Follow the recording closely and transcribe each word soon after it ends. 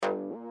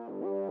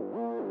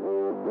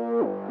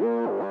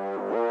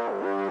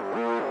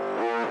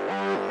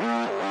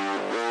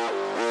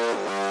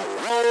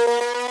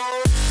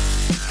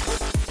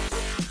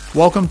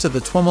Welcome to the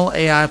TWIML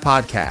AI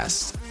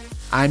Podcast.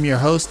 I'm your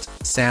host,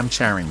 Sam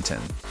Charrington.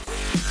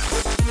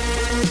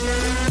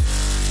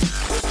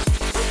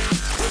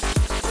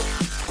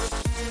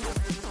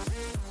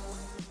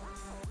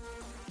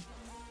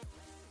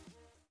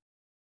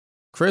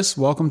 Chris,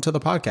 welcome to the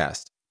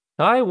podcast.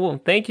 Hi,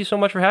 well, thank you so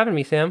much for having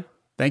me, Sam.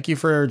 Thank you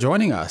for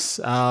joining us.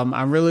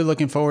 I'm really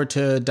looking forward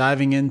to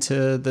diving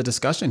into the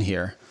discussion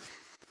here.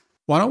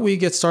 Why don't we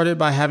get started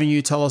by having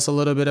you tell us a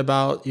little bit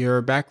about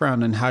your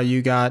background and how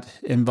you got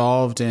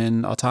involved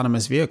in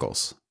autonomous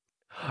vehicles?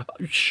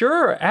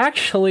 Sure.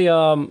 Actually,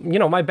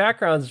 my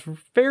background's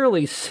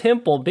fairly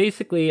simple.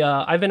 Basically,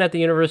 I've been at the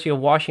University of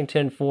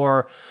Washington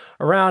for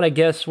around,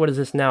 what is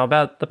this now?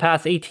 About the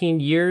past 18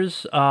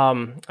 years.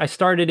 I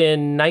started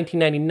in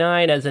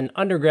 1999 as an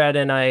undergrad,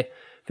 and I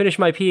finished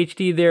my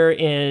PhD there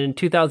in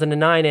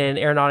 2009 in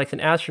aeronautics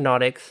and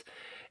astronautics.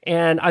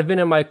 And I've been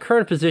in my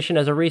current position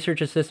as a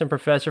research assistant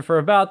professor for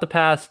about the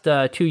past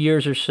 2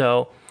 years or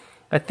so.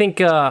 I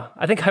think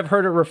I've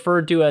heard it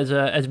referred to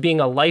as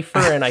being a lifer,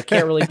 and I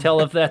can't really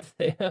tell if that's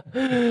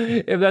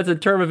a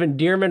term of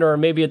endearment or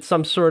maybe it's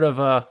some sort of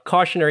a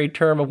cautionary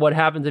term of what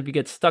happens if you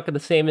get stuck at the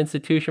same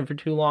institution for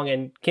too long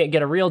and can't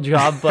get a real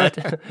job. But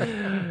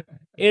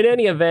in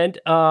any event,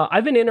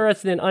 I've been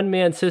interested in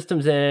unmanned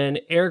systems and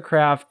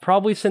aircraft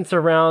probably since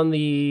around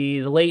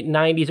the late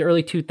 90s,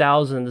 early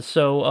 2000s.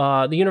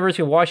 So the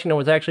University of Washington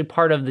was actually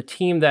part of the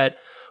team that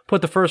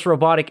put the first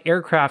robotic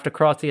aircraft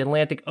across the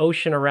Atlantic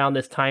Ocean around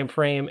this time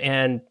frame,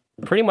 and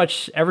pretty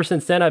much ever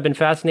since then, I've been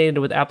fascinated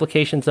with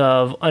applications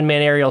of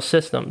unmanned aerial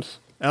systems.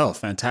 Oh,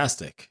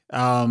 fantastic!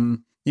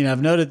 I've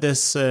noted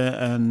this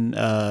in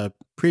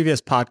previous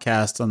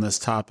podcasts on this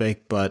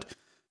topic, but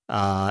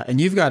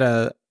and you've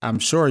got I'm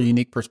sure, a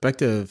unique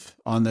perspective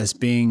on this,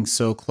 being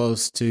so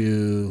close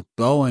to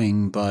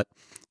Boeing, but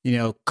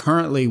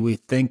currently we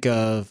think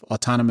of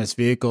autonomous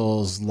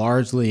vehicles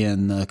largely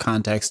in the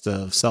context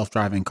of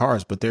self-driving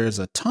cars, but there's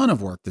a ton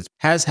of work that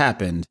has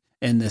happened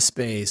in this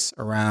space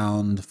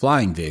around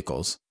flying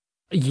vehicles.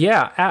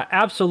 Yeah,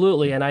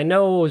 absolutely. And I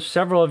know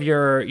several of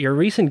your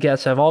recent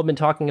guests have all been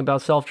talking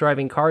about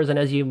self-driving cars. And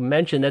as you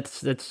mentioned,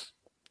 that's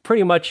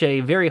pretty much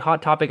a very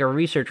hot topic of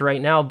research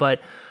right now. But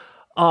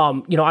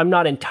I'm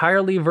not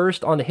entirely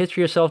versed on the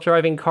history of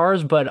self-driving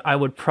cars, but I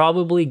would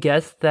probably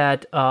guess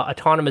that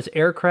autonomous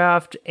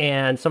aircraft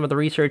and some of the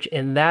research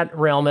in that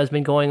realm has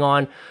been going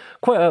on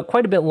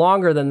quite a bit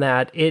longer than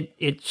that.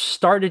 It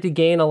started to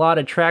gain a lot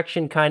of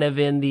traction kind of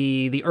in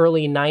the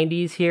early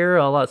 90s here.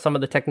 Some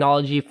of the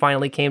technology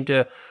finally came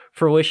to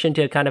fruition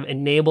to kind of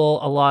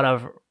enable a lot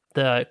of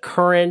the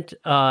current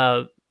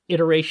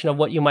iteration of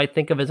what you might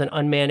think of as an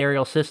unmanned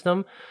aerial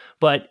system.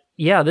 But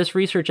yeah, this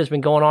research has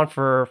been going on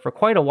for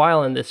quite a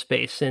while in this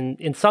space. And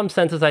in some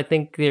senses, I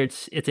think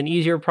it's an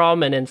easier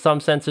problem. And in some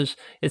senses,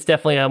 it's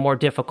definitely a more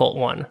difficult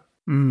one.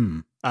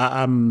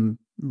 I'm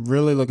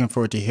really looking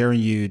forward to hearing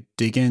you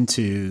dig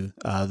into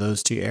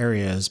those two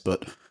areas.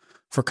 But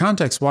for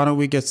context, why don't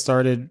we get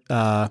started?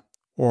 Why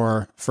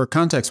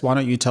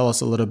don't you tell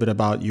us a little bit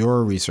about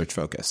your research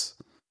focus?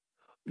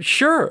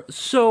 Sure.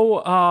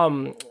 So,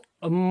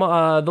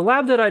 the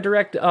lab that I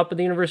direct up at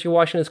the University of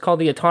Washington is called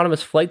the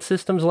Autonomous Flight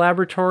Systems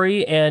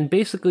Laboratory, and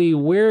basically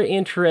we're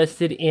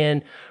interested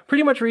in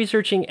pretty much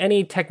researching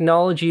any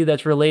technology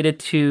that's related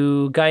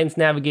to guidance,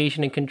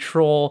 navigation, and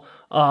control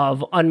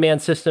of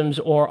unmanned systems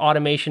or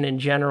automation in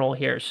general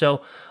here.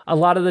 So a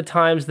lot of the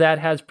times that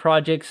has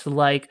projects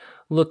like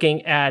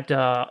looking at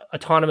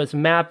autonomous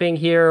mapping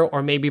here,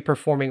 or maybe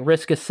performing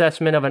risk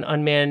assessment of an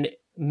unmanned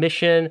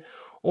mission,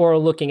 or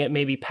looking at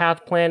maybe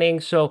path planning.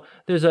 So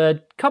there's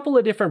a couple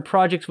of different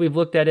projects we've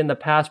looked at in the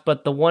past,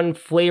 but the one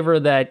flavor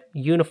that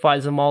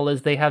unifies them all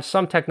is they have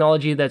some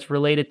technology that's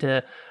related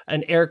to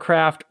an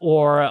aircraft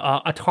or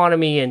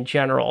autonomy in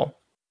general.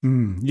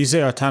 You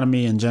say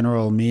autonomy in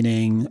general,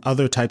 meaning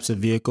other types of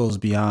vehicles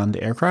beyond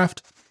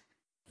aircraft?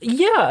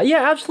 Yeah,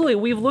 absolutely.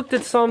 We've looked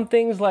at some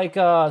things like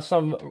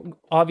some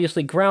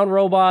obviously ground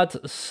robots,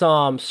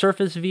 some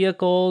surface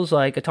vehicles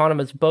like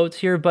autonomous boats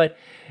here, but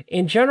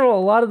in general, a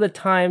lot of the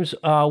times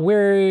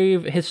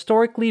we've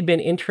historically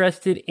been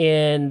interested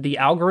in the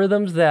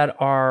algorithms that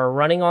are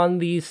running on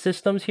these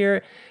systems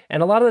here.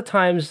 And a lot of the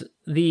times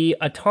the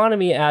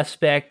autonomy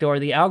aspect or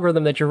the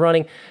algorithm that you're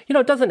running,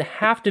 it doesn't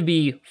have to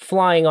be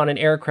flying on an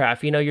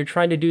aircraft. You're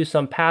trying to do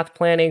some path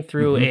planning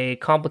through a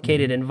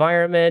complicated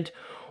environment,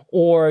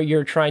 or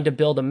you're trying to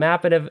build a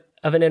map of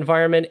an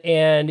environment,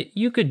 and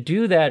you could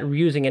do that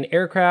using an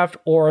aircraft,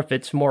 or if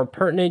it's more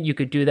pertinent, you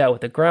could do that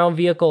with a ground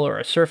vehicle or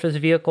a surface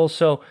vehicle.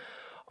 So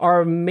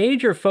our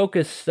major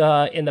focus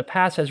in the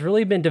past has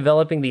really been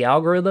developing the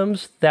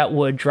algorithms that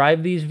would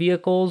drive these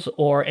vehicles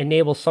or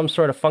enable some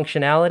sort of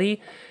functionality.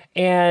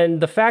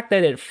 And the fact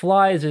that it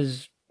flies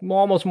is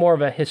almost more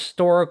of a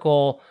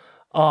historical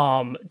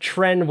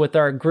trend with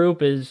our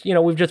group. Is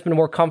we've just been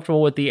more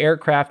comfortable with the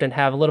aircraft and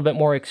have a little bit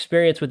more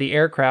experience with the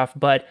aircraft.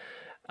 But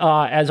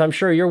as I'm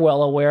sure you're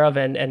well aware of,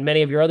 and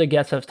many of your other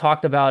guests have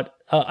talked about,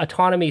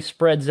 autonomy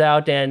spreads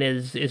out and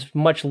is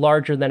much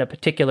larger than a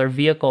particular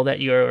vehicle that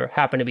you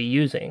happen to be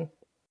using.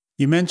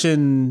 You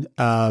mentioned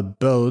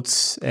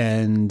boats,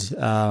 and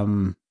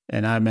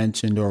I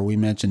mentioned, or we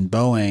mentioned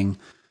Boeing.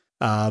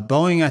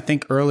 Boeing, I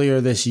think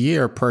earlier this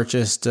year,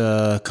 purchased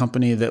a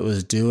company that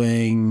was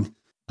doing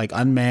like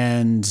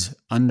unmanned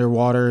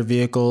underwater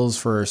vehicles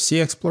for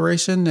sea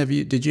exploration.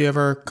 Did you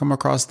ever come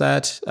across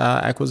that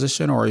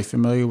acquisition, or are you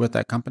familiar with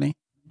that company?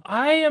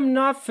 I am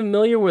not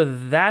familiar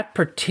with that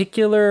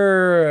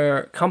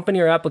particular company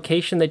or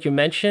application that you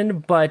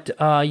mentioned, but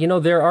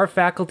there are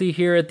faculty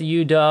here at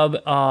the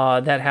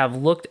UW that have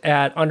looked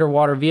at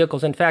underwater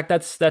vehicles. In fact,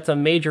 that's a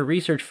major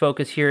research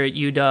focus here at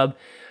UW.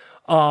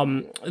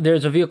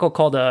 There's a vehicle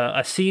called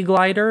a Sea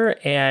Glider,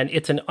 and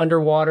it's an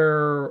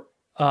underwater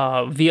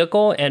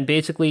vehicle, and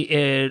basically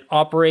it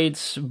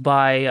operates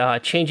by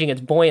changing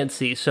its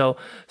buoyancy. So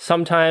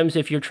sometimes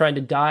if you're trying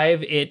to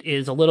dive, it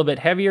is a little bit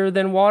heavier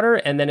than water,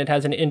 and then it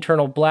has an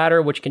internal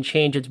bladder which can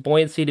change its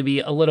buoyancy to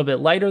be a little bit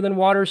lighter than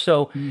water.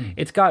 So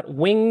it's got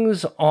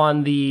wings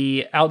on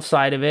the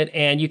outside of it,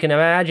 and you can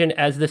imagine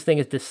as this thing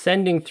is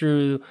descending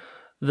through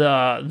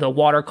the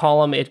water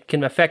column, it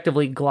can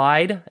effectively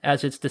glide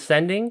as it's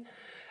descending.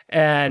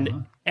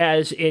 And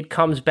as it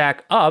comes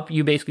back up,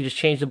 you basically just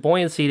change the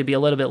buoyancy to be a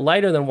little bit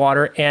lighter than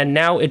water, and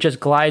now it just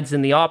glides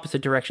in the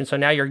opposite direction. So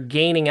now you're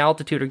gaining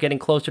altitude or getting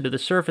closer to the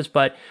surface,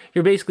 but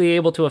you're basically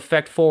able to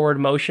affect forward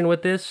motion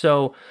with this.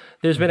 So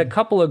there's been a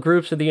couple of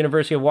groups at the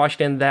University of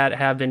Washington that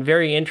have been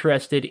very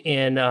interested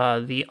in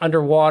the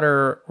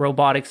underwater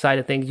robotic side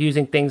of things,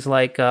 using things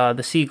like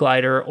the Sea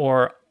Glider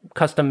or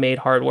custom-made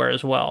hardware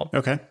as well.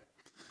 Okay.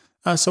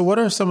 So what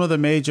are some of the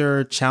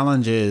major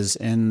challenges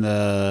in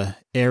the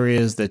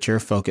areas that you're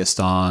focused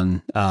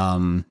on?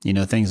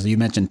 Things you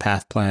mentioned,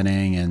 path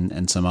planning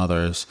and some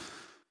others.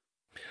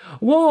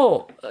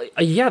 Well,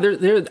 yeah,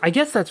 I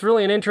guess that's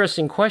really an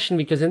interesting question,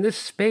 because in this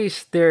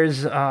space,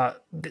 there's a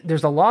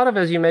lot of,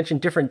 as you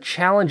mentioned, different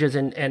challenges.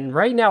 And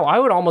right now, I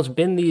would almost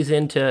bin these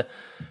into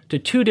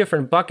two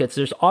different buckets.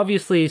 There's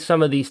obviously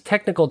some of these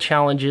technical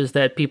challenges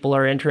that people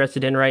are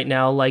interested in right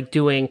now, like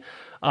doing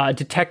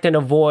detect and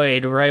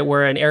avoid, right?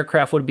 Where an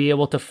aircraft would be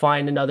able to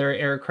find another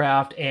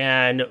aircraft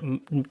and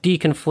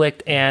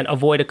deconflict and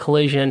avoid a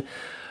collision.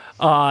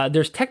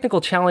 There's technical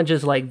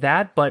challenges like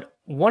that, but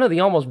one of the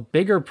almost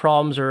bigger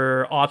problems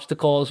or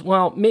obstacles,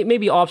 well,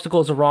 maybe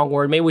obstacle is the wrong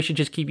word. Maybe we should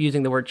just keep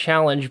using the word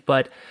challenge,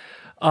 but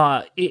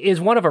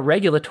is one of a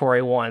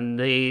regulatory one.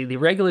 The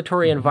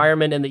regulatory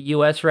environment in the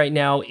U.S. right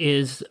now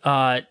is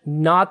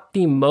not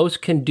the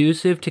most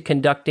conducive to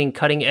conducting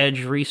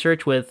cutting-edge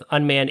research with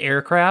unmanned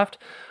aircraft.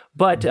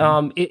 But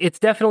it's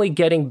definitely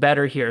getting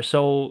better here.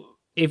 So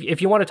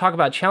if you want to talk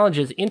about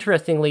challenges,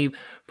 interestingly,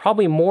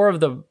 probably more of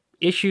the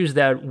issues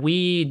that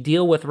we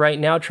deal with right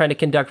now trying to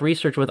conduct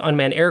research with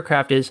unmanned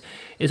aircraft is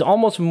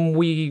almost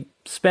we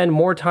spend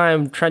more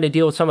time trying to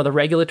deal with some of the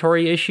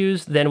regulatory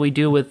issues than we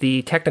do with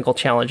the technical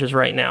challenges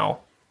right now.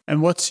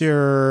 And what's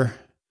your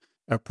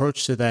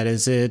approach to that?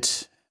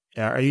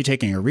 Are you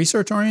taking a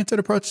research-oriented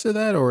approach to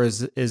that, or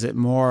is it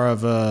more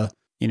of a,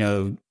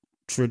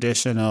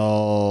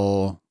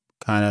 traditional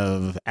kind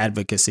of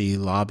advocacy,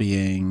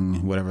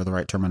 lobbying, whatever the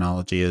right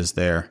terminology is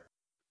there?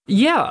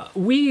 Yeah,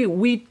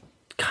 we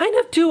kind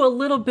of do a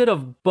little bit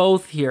of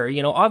both here.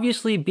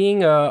 Obviously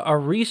being a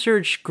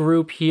research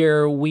group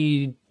here,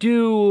 we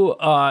do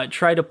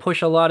try to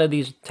push a lot of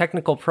these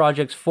technical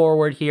projects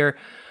forward here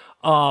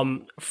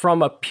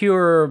from a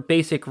pure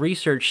basic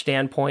research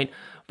standpoint.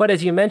 But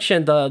as you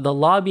mentioned, the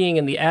lobbying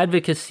and the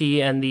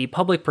advocacy and the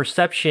public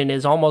perception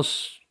is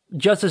almost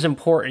just as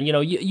important.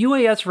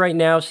 UAS right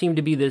now seem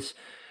to be this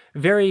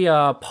very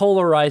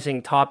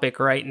polarizing topic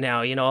right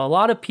now. A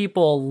lot of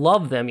people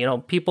love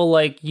them. People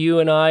like you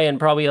and I, and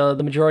probably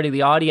the majority of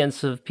the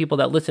audience of people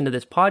that listen to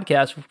this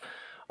podcast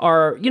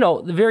are,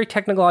 very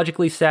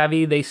technologically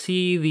savvy. They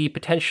see the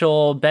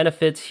potential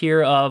benefits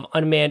here of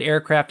unmanned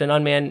aircraft and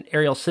unmanned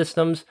aerial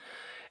systems,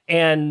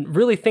 and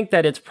really think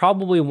that it's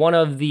probably one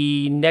of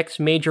the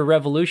next major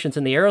revolutions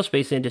in the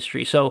aerospace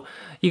industry. So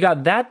you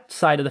got that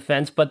side of the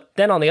fence, but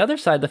then on the other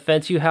side of the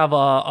fence, you have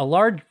a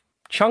large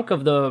chunk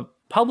of the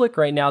public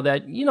right now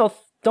that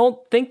don't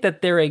think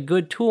that they're a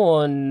good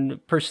tool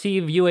and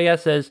perceive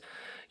UAS as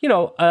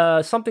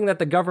something that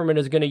the government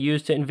is going to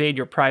use to invade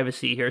your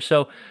privacy here.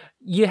 So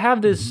you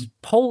have this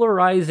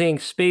polarizing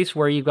space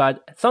where you've got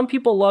some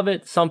people love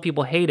it, some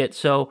people hate it.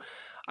 So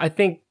I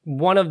think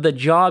one of the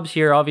jobs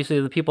here,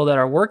 obviously the people that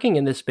are working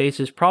in this space,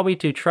 is probably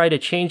to try to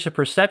change the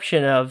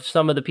perception of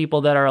some of the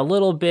people that are a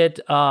little bit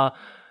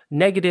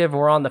negative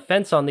or on the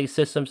fence on these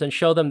systems, and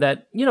show them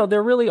that,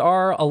 there really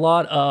are a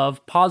lot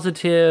of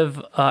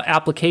positive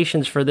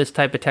applications for this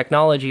type of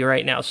technology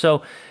right now.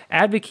 So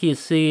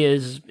advocacy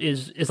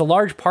is a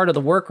large part of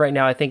the work right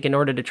now, I think, in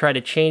order to try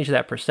to change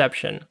that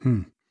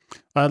perception.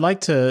 I'd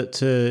like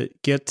to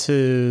get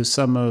to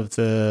some of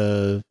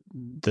the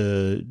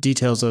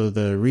details of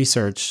the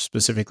research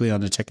specifically on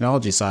the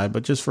technology side,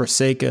 but just for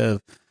sake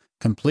of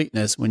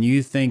completeness, when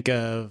you think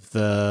of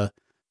the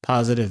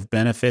positive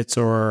benefits,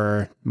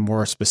 or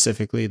more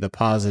specifically, the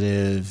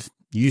positive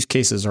use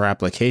cases or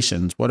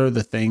applications, what are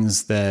the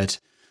things that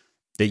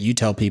you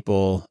tell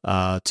people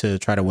to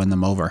try to win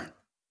them over?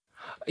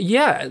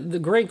 Yeah, the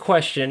great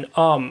question.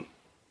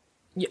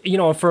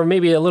 For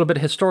maybe a little bit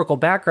of historical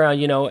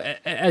background,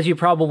 as you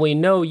probably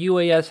know,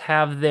 UAS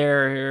have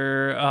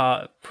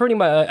their pretty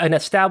much an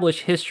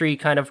established history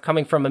kind of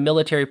coming from a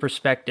military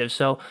perspective.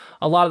 So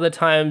a lot of the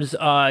times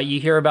you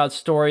hear about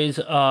stories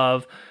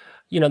of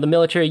the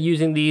military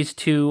using these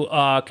to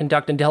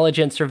conduct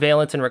intelligence,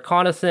 surveillance, and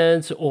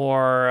reconnaissance,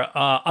 or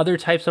other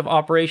types of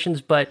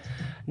operations. But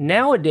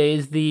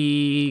nowadays,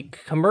 the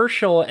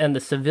commercial and the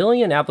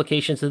civilian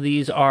applications of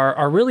these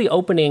are really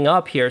opening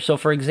up here. So,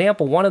 for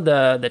example, one of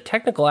the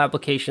technical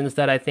applications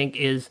that I think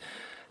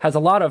has a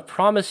lot of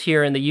promise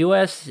here in the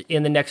U.S.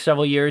 in the next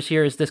several years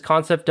here is this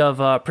concept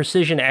of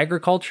precision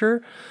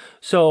agriculture.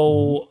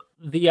 So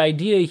the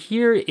idea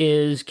here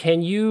is,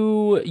 can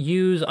you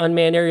use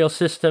unmanned aerial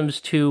systems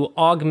to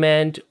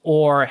augment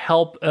or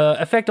help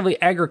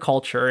effectively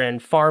agriculture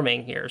and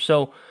farming here?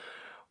 So,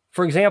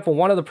 for example,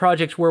 one of the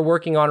projects we're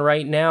working on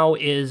right now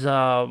is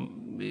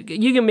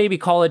you can maybe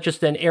call it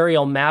just an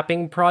aerial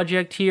mapping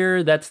project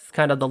here. That's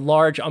kind of the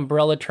large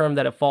umbrella term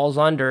that it falls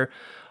under.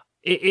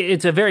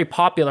 It's a very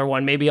popular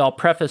one. Maybe I'll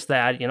preface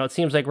that. It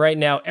seems like right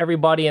now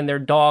everybody and their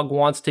dog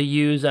wants to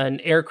use an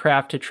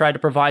aircraft to try to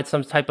provide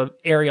some type of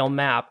aerial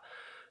map.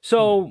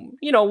 So,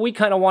 we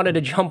kind of wanted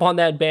to jump on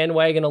that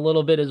bandwagon a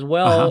little bit as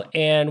well.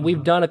 And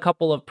we've done a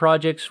couple of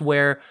projects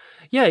where,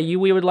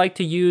 we would like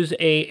to use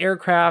a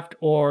aircraft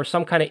or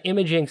some kind of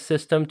imaging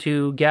system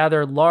to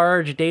gather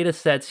large data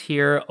sets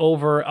here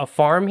over a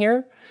farm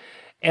here.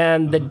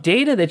 And the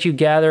data that you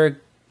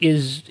gather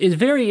is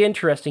very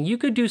interesting. You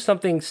could do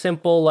something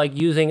simple like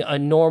using a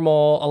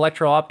normal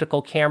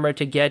electro-optical camera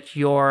to get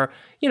your,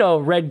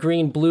 red,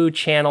 green, blue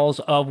channels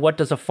of what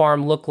does a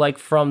farm look like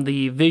from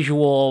the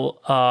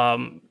visual,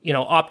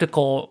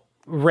 optical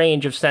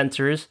range of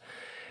sensors,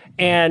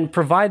 and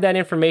provide that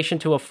information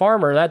to a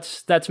farmer.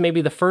 That's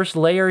maybe the first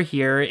layer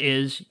here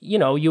is,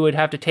 you would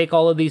have to take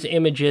all of these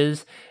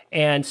images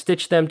and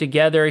stitch them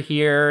together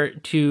here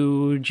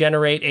to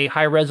generate a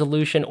high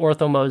resolution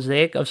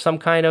orthomosaic of some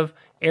kind of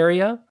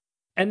area.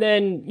 And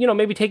then,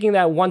 maybe taking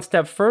that one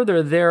step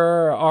further,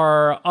 there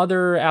are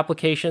other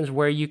applications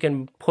where you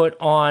can put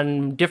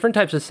on different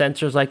types of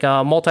sensors, like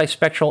a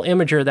multispectral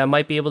imager that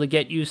might be able to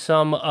get you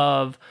some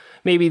of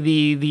maybe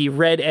the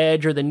red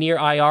edge or the near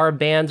IR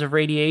bands of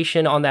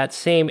radiation on that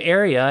same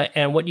area.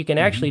 And what you can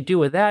actually do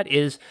with that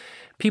is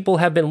people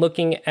have been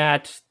looking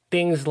at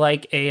things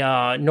like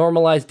a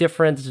normalized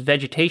difference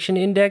vegetation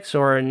index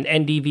or an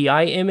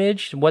NDVI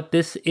image. What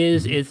this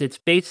is it's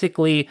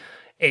basically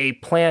a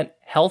plant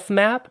health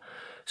map.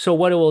 So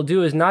what it will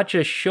do is not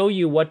just show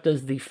you what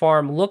does the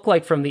farm look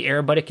like from the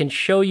air, but it can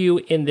show you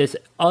in this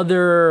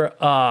other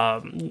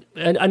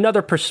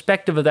another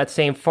perspective of that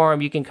same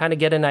farm. You can kind of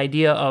get an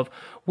idea of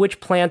which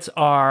plants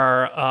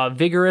are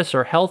vigorous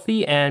or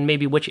healthy, and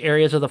maybe which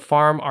areas of the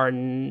farm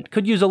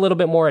could use a little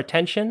bit more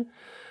attention.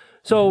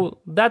 So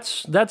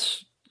that's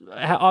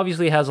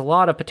obviously has a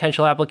lot of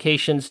potential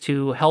applications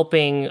to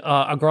helping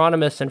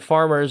agronomists and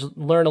farmers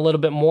learn a little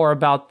bit more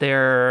about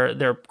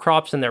their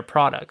crops and their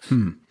products.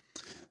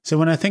 So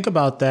when I think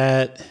about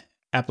that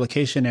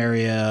application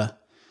area,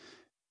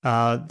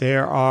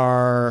 there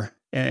are,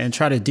 and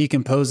try to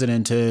decompose it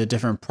into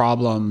different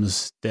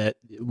problems that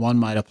one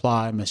might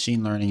apply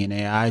machine learning and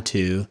AI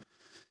to,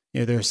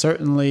 there's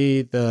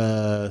certainly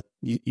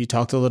you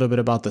talked a little bit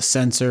about the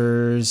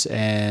sensors,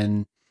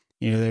 and,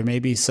 there may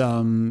be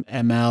some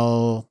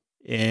ML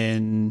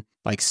in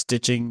like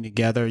stitching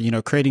together,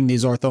 creating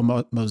these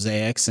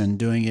orthomosaics and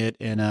doing it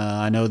in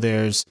I know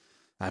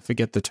I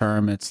forget the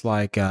term. It's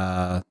like,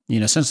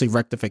 essentially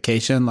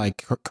rectification,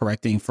 like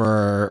correcting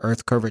for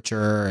earth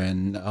curvature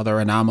and other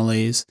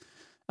anomalies,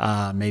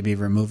 maybe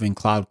removing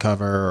cloud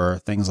cover or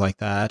things like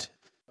that.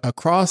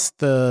 Across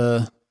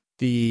the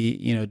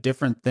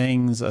different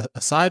things,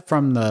 aside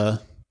from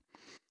the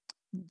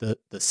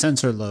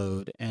sensor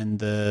load and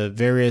the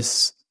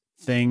various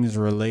things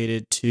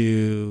related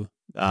to,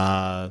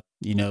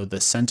 the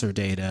sensor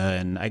data.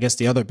 And I guess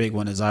the other big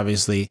one is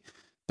obviously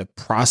the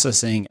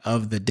processing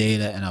of the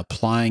data and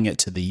applying it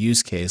to the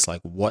use case. Like,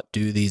 what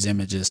do these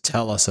images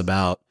tell us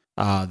about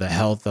the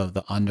health of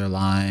the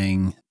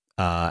underlying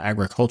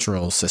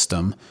agricultural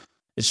system?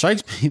 It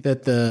strikes me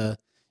that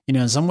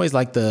in some ways,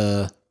 like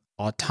the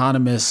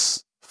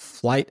autonomous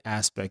flight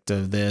aspect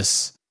of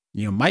this,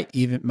 might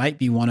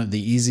be one of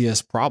the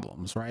easiest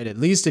problems, right? At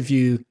least if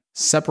you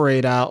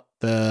separate out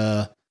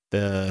the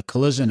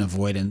collision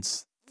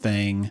avoidance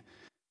thing.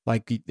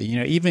 Like,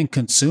 even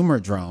consumer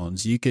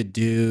drones, you could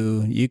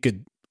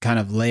kind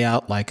of lay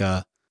out like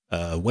a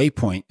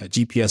waypoint, a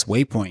GPS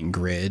waypoint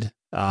grid,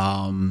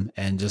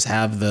 and just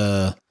have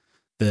the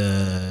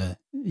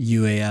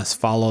UAS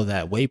follow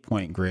that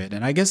waypoint grid.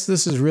 And I guess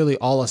this is really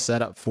all a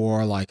setup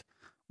for, like,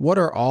 what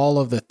are all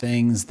of the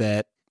things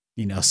that,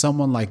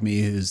 someone like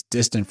me who's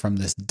distant from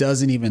this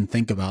doesn't even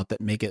think about,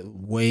 that make it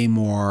way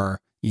more,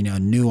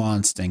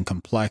 nuanced and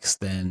complex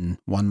than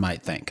one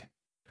might think.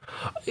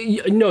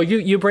 No,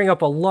 you bring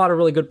up a lot of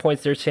really good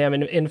points there, Sam.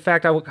 And in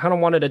fact, I kind of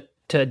wanted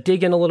to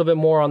dig in a little bit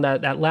more on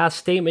that last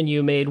statement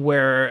you made,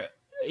 where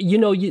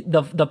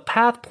the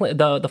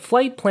the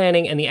flight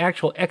planning and the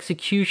actual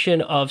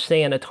execution of,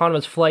 say, an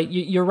autonomous flight.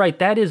 You're right.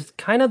 That is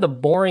kind of the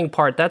boring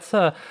part. That's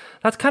kind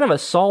of a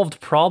solved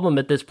problem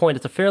at this point.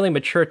 It's a fairly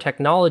mature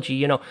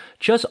technology.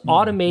 Just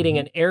automating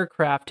an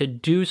aircraft to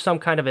do some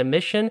kind of a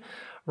mission.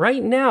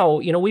 Right now,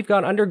 we've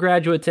got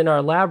undergraduates in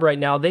our lab right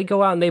now. They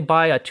go out and they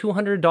buy a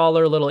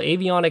 $200 little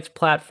avionics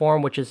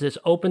platform, which is this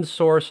open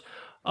source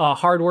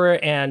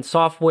hardware and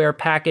software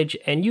package,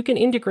 and you can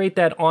integrate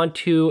that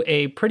onto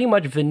a pretty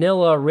much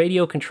vanilla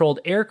radio controlled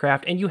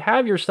aircraft, and you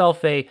have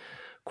yourself a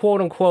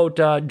quote unquote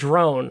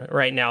drone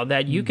right now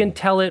that you can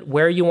tell it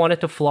where you want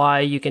it to fly,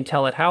 you can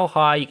tell it how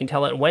high, you can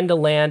tell it when to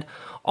land.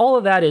 All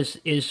of that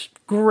is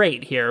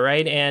great here,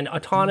 right? And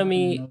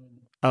autonomy.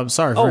 I'm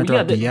sorry for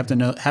interrupting. You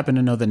happen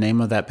to know the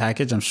name of that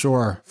package? I'm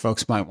sure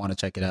folks might want to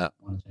check it out.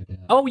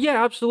 Oh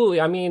yeah,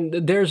 absolutely. I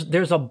mean,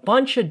 there's a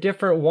bunch of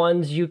different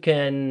ones you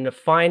can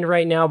find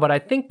right now, but I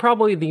think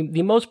probably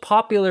the most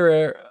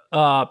popular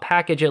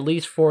package, at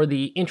least for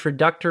the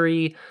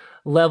introductory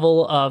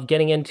level of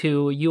getting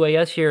into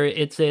UAS here,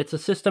 it's a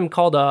system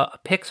called a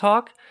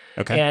Pixhawk.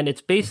 Okay. And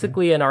it's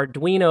basically an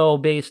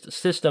Arduino-based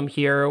system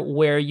here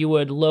where you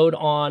would load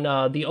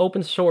on the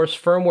open source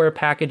firmware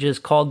packages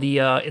called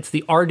it's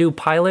the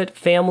ArduPilot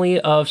family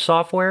of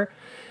software.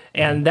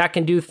 And that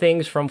can do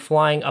things from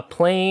flying a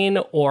plane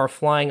or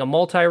flying a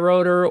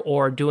multi-rotor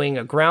or doing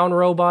a ground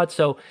robot.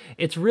 So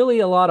it's really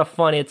a lot of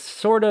fun. It's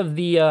sort of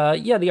the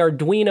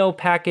Arduino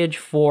package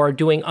for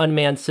doing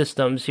unmanned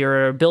systems.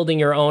 You're building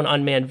your own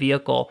unmanned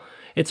vehicle.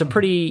 It's a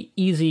pretty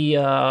easy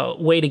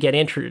way to get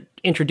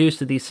introduced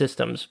to these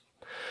systems.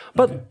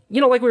 But,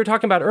 like we were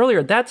talking about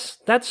earlier, that's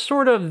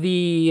sort of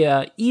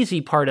the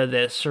easy part of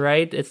this,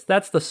 right?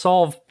 That's the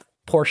solve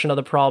portion of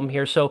the problem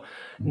here. So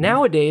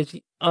nowadays,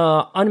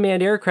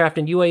 unmanned aircraft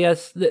and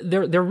UAS,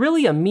 they're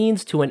really a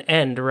means to an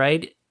end,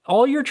 right?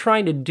 All you're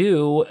trying to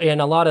do in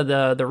a lot of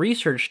the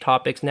research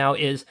topics now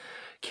is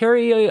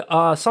carry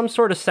some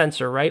sort of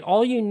sensor, right?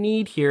 All you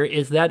need here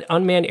is that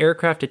unmanned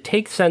aircraft to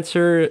take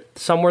sensor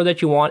somewhere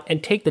that you want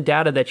and take the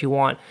data that you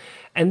want.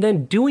 And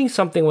then doing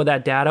something with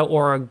that data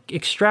or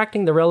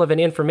extracting the relevant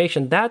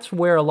information, that's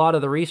where a lot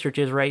of the research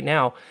is right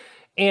now.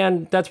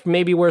 And that's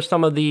maybe where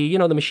some of the,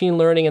 the machine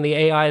learning and the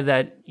AI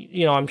that,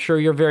 I'm sure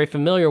you're very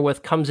familiar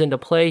with comes into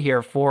play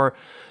here for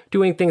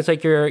doing things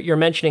like you're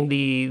mentioning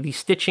the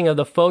stitching of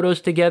the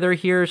photos together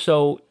here.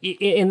 So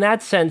in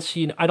that sense,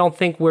 I don't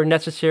think we're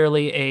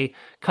necessarily a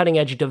cutting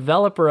edge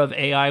developer of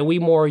AI. We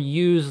more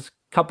use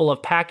a couple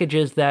of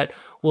packages that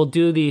will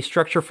do the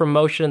structure from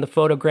motion and the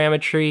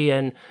photogrammetry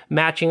and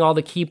matching all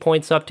the key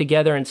points up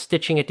together and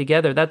stitching it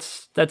together.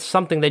 That's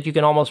something that you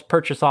can almost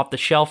purchase off the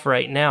shelf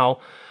right now.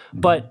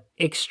 But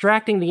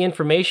extracting the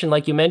information,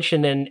 like you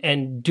mentioned,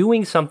 and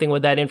doing something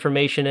with that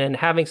information and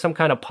having some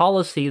kind of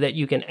policy that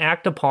you can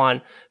act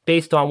upon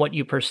based on what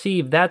you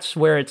perceive, that's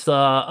where it's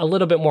a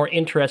little bit more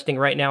interesting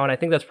right now. And I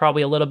think that's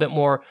probably a little bit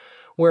more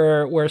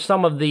where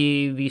some of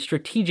the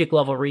strategic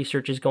level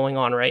research is going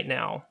on right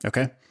now.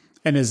 Okay.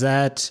 And is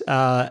that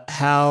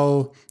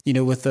how,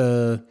 with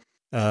a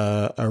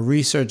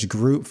research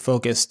group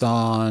focused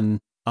on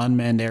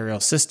unmanned aerial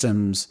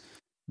systems,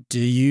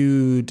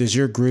 does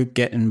your group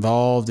get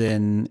involved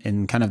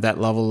in kind of that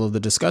level of the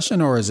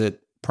discussion, or is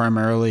it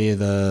primarily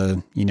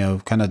the,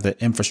 kind of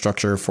the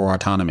infrastructure for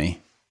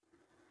autonomy?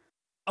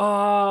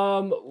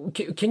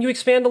 Can you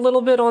expand a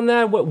little bit on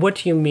that? What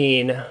do you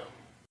mean?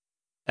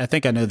 I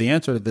think I know the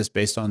answer to this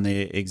based on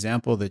the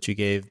example that you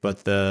gave,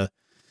 but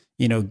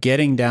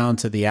getting down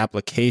to the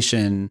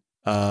application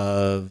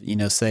of,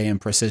 say in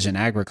precision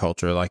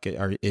agriculture, like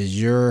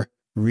is your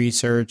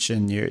research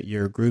and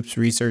your group's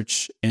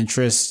research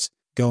interests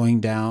going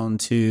down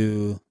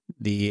to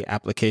the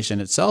application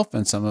itself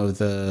and some of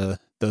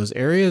those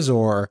areas,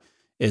 or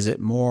is it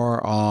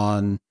more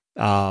on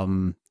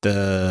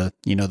the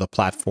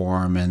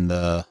platform and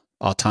the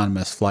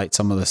autonomous flight?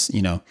 Some of this,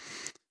 given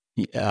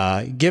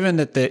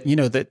that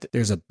that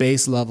there's a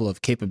base level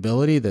of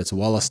capability that's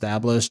well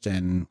established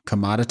and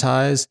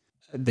commoditized,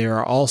 there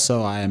are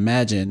also, I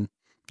imagine,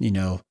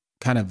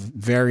 kind of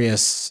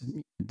various.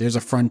 There's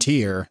a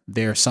frontier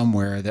there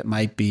somewhere that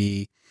might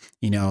be,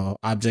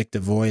 object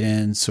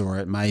avoidance, or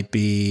it might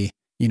be,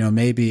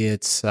 maybe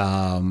it's,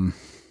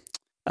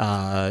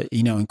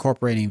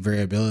 incorporating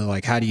variability.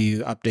 Like, how do you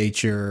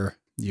update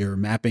your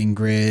mapping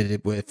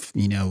grid with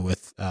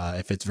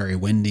if it's very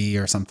windy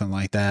or something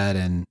like that?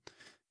 And,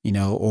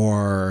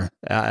 or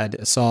I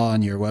saw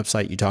on your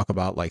website, you talk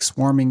about like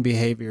swarming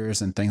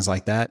behaviors and things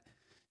like that.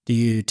 Do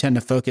you tend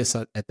to focus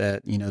at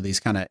that,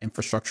 these kind of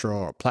infrastructural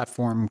or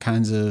platform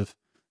kinds of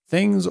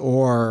things,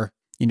 or,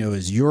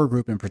 is your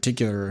group in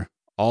particular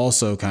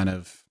also kind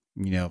of,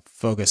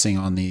 focusing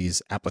on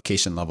these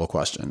application level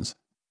questions?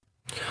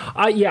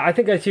 Yeah, I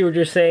think I see what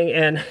you're saying,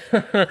 and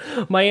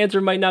my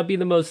answer might not be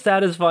the most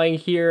satisfying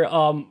here.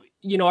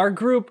 Our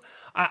group,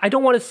 I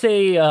don't want to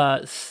say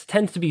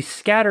tends to be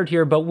scattered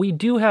here, but we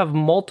do have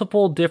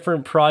multiple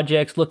different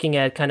projects looking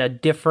at kind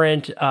of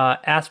different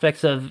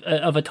aspects of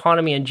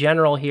autonomy in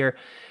general here.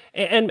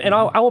 And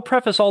I will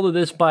preface all of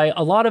this by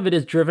a lot of it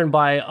is driven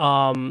by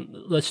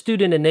the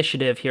student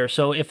initiative here.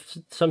 So if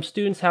some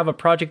students have a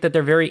project that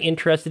they're very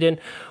interested in,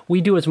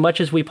 we do as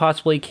much as we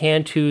possibly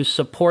can to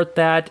support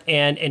that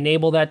and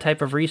enable that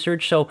type of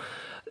research. So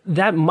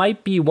that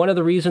might be one of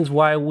the reasons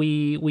why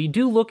we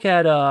do look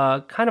at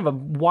a kind of a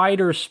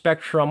wider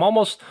spectrum,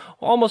 almost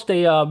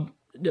a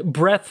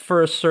breadth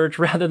first search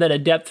rather than a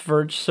depth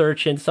first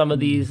search in some of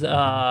these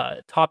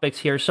topics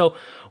here. So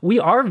we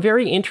are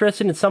very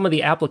interested in some of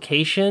the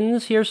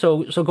applications here.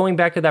 So going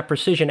back to that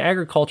precision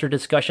agriculture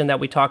discussion that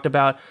we talked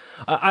about,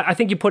 I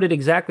think you put it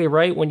exactly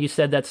right when you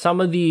said that some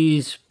of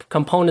these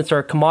components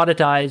are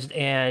commoditized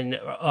and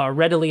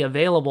readily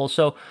available.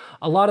 So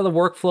a lot of the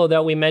workflow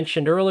that we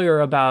mentioned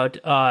earlier about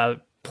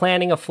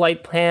planning a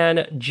flight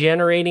plan,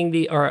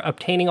 generating or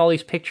obtaining all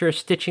these pictures,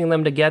 stitching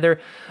them together,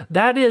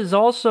 that is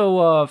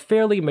also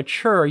fairly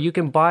mature. You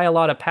can buy a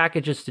lot of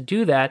packages to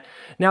do that.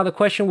 Now, the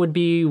question would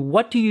be,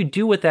 what do you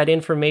do with that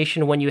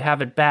information when you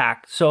have it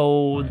back?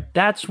 So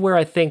that's where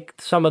I think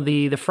some of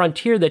the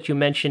frontier that you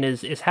mentioned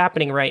is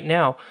happening right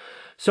now.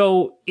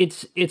 So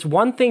it's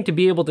one thing to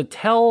be able to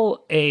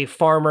tell a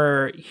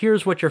farmer,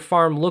 here's what your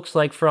farm looks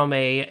like from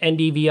a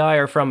NDVI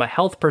or from a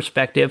health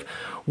perspective.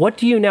 What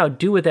do you now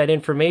do with that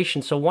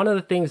information? So one of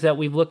the things that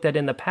we've looked at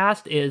in the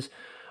past is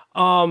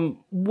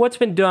what's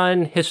been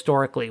done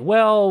historically.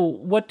 Well,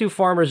 what do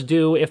farmers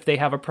do if they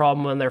have a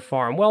problem on their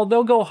farm? Well,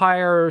 they'll go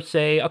hire,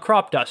 say, a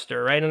crop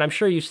duster, right? And I'm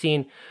sure you've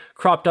seen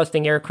crop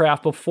dusting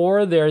aircraft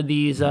before. They're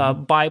these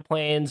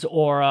biplanes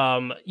or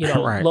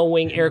right.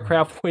 Low-wing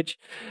aircraft which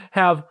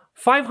have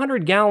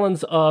 500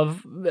 gallons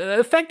of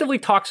effectively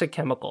toxic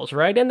chemicals,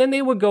 right? And then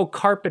they would go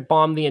carpet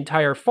bomb the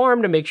entire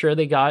farm to make sure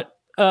they got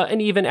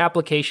an even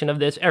application of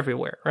this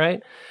everywhere,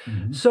 right?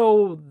 Mm-hmm.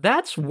 So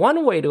that's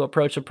one way to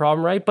approach the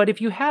problem, right? But if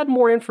you had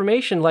more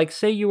information, like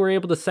say you were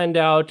able to send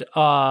out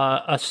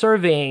a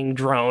surveying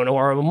drone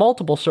or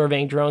multiple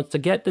surveying drones to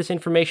get this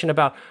information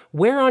about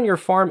where on your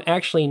farm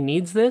actually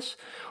needs this,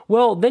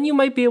 well, then you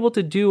might be able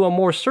to do a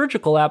more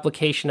surgical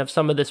application of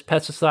some of this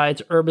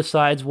pesticides,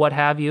 herbicides, what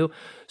have you.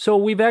 So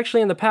we've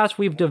actually, in the past,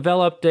 we've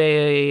developed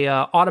a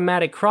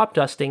automatic crop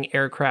dusting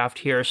aircraft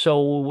here.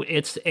 So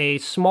it's a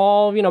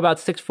small, about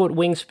 6-foot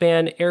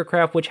wingspan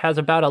aircraft, which has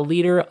about 1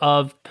 liter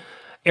of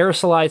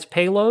aerosolized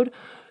payload.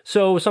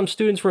 So some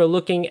students were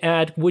looking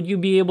at, would you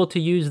be able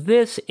to use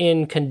this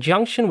in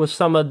conjunction with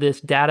some of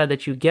this data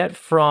that you get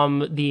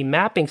from the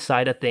mapping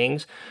side of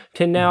things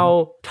to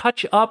now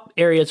touch up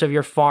areas of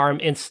your farm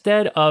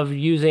instead of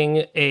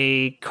using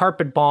a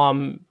carpet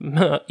bomb,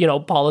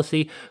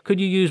 policy? Could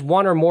you use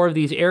one or more of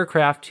these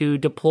aircraft to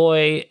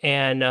deploy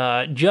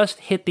and just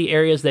hit the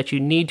areas that you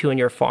need to in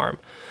your farm?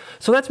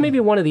 So that's maybe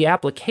one of the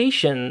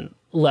application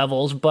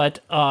levels, but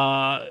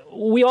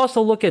we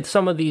also look at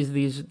some of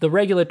the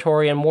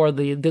regulatory and more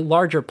the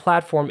larger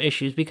platform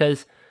issues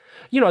because,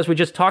 as we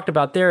just talked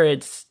about there,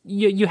 it's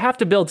you have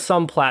to build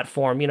some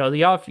platform.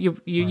 You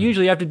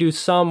usually have to do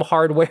some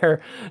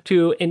hardware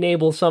to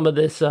enable some of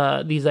these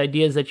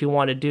ideas that you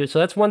want to do. So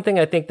that's one thing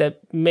I think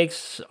that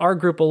makes our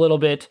group a little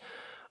bit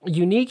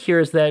unique here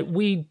is that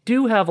we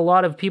do have a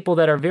lot of people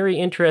that are very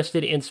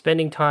interested in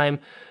spending time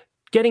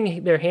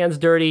getting their hands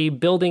dirty,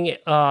 building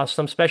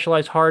some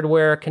specialized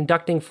hardware,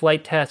 conducting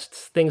flight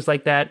tests, things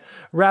like that,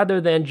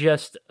 rather than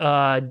just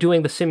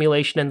doing the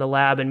simulation in the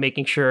lab and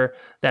making sure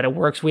that it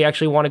works. We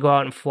actually want to go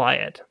out and fly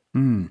it.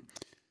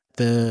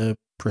 The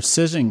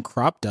precision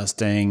crop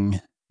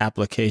dusting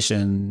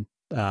application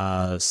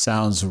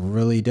sounds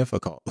really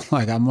difficult.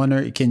 Like, I'm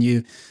wondering, can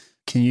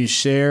you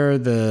share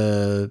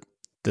the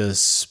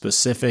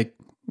specific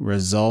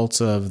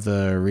results of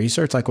the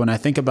research? Like, when I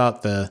think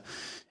about the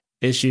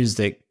issues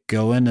that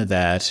go into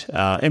that,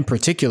 in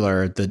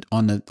particular,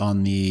 on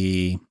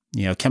the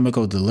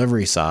chemical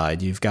delivery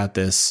side, you've got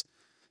this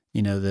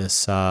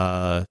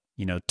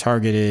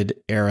targeted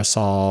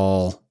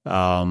aerosol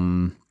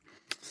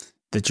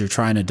that you're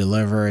trying to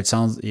deliver. It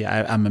sounds,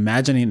 I'm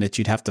imagining that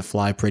you'd have to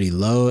fly pretty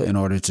low in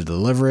order to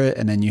deliver it,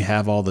 and then you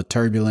have all the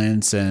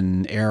turbulence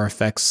and air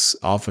effects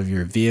off of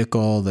your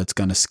vehicle that's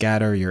going to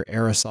scatter your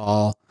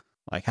aerosol.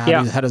 Like, how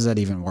does that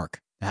even work,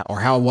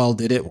 or how well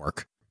did it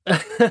work?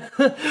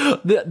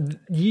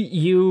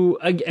 You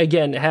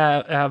again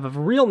have a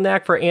real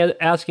knack for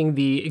asking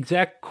the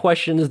exact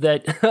questions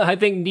that I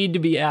think need to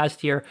be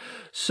asked here.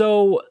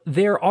 So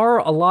there are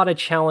a lot of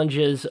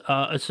challenges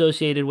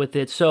associated with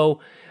it. So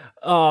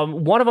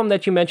one of them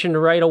that you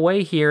mentioned right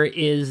away here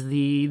is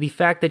the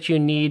fact that you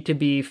need to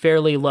be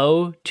fairly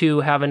low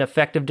to have an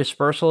effective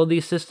dispersal of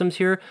these systems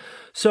here.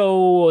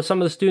 So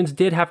some of the students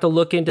did have to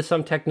look into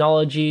some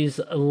technologies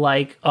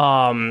like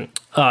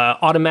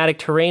automatic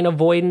terrain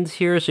avoidance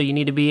here. So you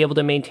need to be able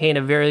to maintain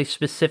a very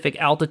specific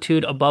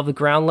altitude above the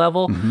ground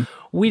level. Mm-hmm.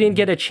 We didn't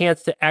get a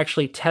chance to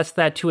actually test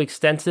that too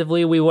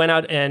extensively. We went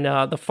out and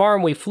the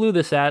farm we flew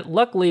this at,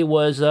 luckily,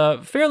 was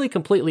fairly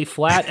completely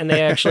flat, and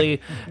they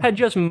actually had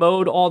just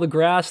mowed all the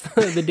grass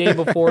the day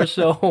before.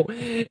 So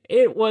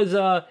it was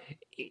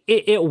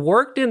it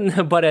worked,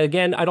 but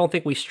again, I don't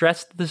think we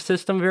stressed the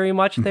system very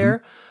much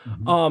there.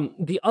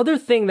 The other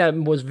thing that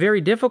was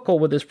very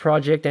difficult with this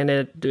project, and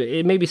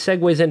it maybe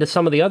segues into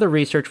some of the other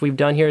research we've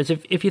done here, is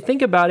if you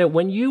think about it,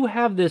 when you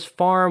have this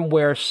farm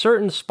where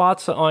certain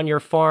spots on your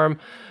farm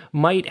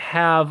might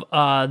have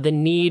the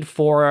need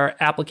for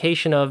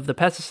application of the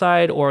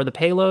pesticide or the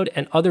payload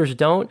and others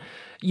don't,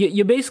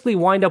 you basically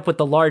wind up with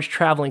the large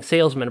traveling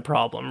salesman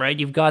problem, right?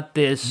 You've got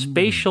this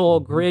spatial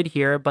grid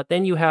here, but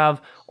then you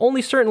have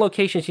only certain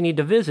locations you need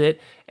to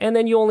visit, and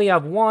then you only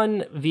have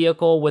one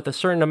vehicle with a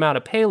certain amount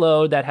of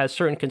payload that has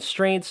certain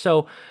constraints.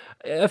 So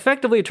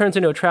effectively, it turns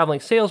into a traveling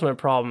salesman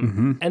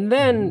problem. And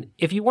then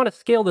if you want to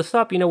scale this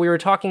up, we were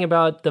talking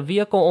about the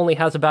vehicle only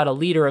has about a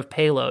liter of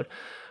payload.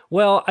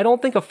 Well, I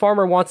don't think a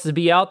farmer wants to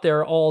be out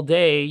there all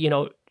day,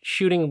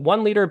 shooting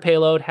 1 liter of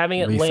payload, having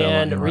it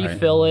land,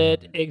 refill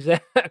it,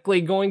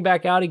 exactly, going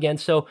back out again.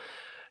 So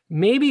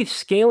maybe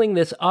scaling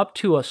this up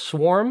to a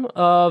swarm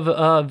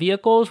of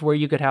vehicles where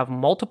you could have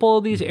multiple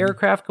of these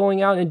aircraft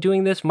going out and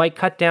doing this might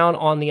cut down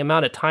on the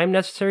amount of time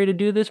necessary to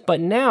do this. But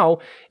now,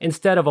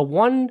 instead of a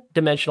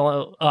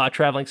one-dimensional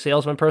traveling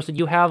salesman person,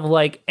 you have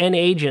like N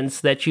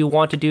agents that you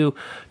want to do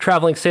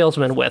traveling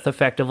salesman with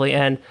effectively.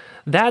 And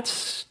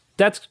that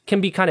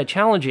can be kind of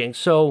challenging.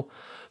 So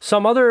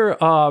some other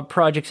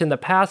projects in the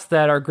past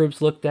that our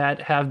groups looked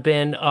at have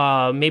been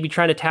maybe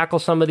trying to tackle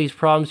some of these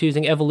problems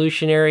using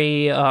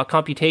evolutionary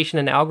computation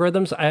and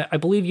algorithms. I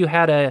believe you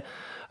had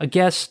a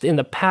guest in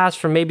the past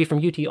from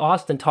UT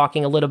Austin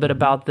talking a little bit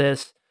about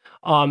this,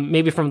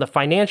 maybe from the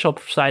financial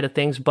side of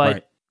things. But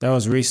right. That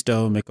was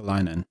Risto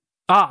Mikalainen.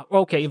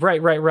 Okay,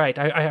 right.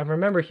 I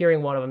remember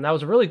hearing one of them. That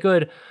was a really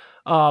good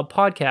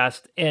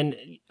podcast, and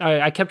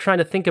I kept trying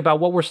to think about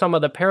what were some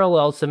of the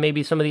parallels to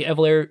maybe some of the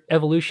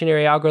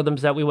evolutionary algorithms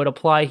that we would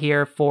apply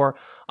here for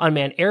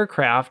unmanned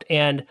aircraft.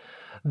 And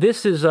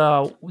this is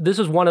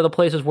one of the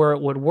places where it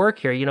would work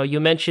here.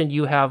 You mentioned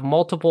you have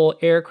multiple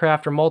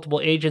aircraft or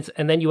multiple agents,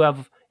 and then you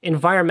have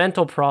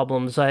environmental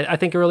problems. I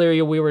think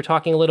earlier we were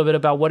talking a little bit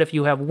about what if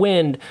you have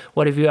wind,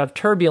 what if you have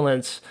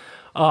turbulence.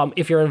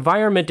 If your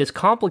environment is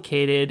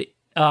complicated,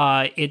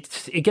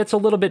 it gets a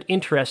little bit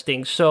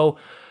interesting. So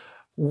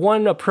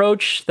one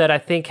approach that I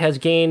think has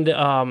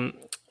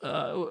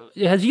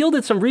has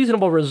yielded some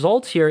reasonable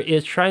results here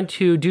is trying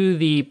to do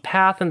the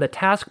path and the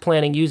task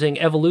planning using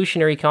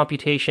evolutionary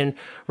computation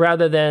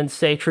rather than,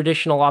 say,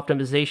 traditional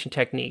optimization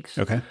techniques.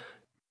 Okay.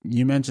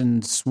 You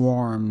mentioned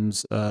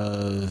swarms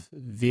of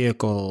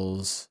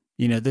vehicles.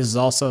 This is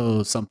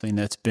also something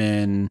that's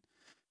been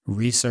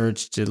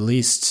researched, at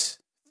least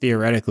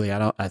theoretically.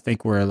 I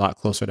think we're a lot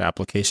closer to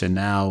application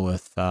now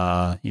with,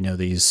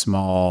 these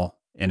small,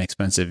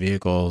 inexpensive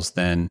vehicles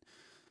than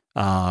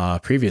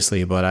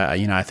previously, but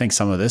I think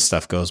some of this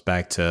stuff goes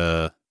back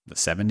to the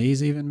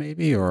 70s even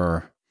maybe,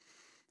 or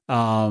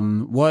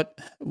what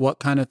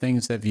kind of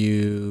things have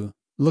you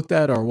looked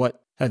at, or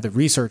what have the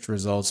research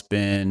results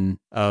been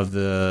of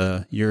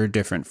your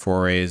different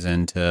forays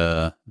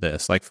into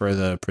this? Like for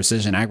the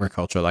precision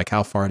agriculture, like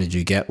how far did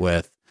you get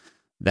with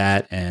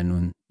that,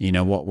 and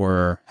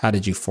how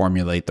did you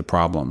formulate the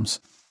problems?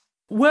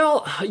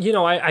 Well,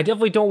 I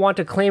definitely don't want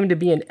to claim to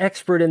be an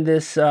expert in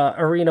this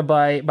arena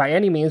by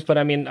any means, but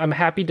I mean, I'm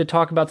happy to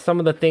talk about some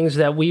of the things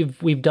that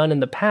we've done in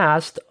the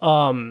past.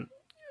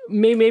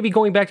 Maybe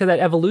going back to that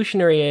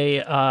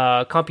evolutionary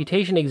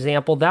computation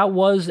example, that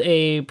was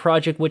a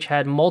project which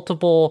had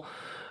multiple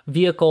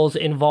vehicles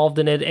involved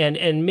in it,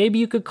 and maybe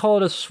you could call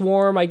it a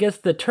swarm. I guess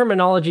the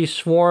terminology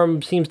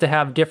swarm seems to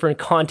have different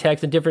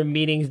contexts and different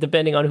meanings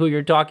depending on who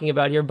you're talking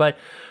about here, but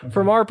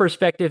from our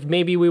perspective,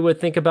 maybe we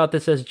would think about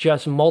this as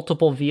just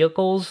multiple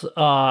vehicles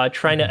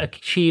trying to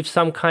achieve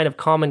some kind of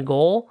common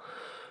goal.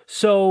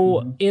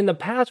 So in the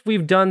past,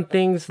 we've done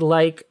things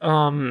like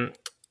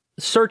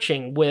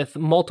searching with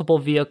multiple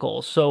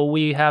vehicles. So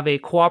we have a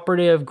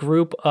cooperative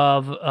group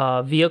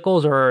of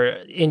vehicles or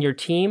in your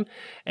team,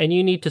 and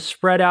you need to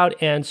spread out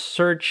and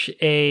search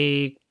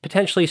a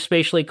potentially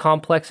spatially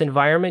complex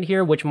environment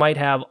here, which might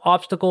have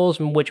obstacles,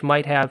 which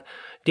might have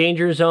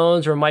danger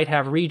zones, or might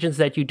have regions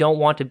that you don't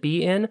want to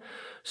be in.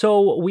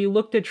 So we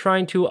looked at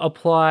trying to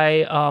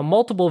apply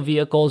multiple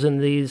vehicles in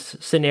these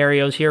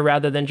scenarios here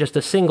rather than just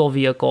a single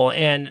vehicle.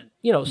 And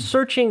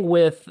searching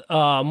with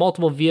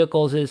multiple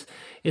vehicles is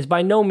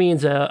by no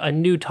means a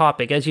new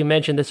topic. As you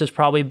mentioned, this has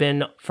probably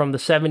been from the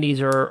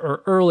 70s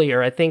or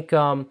earlier. I think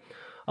a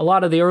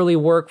lot of the early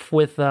work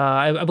with,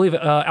 I believe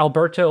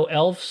Alberto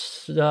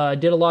Elfs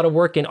did a lot of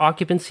work in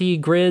occupancy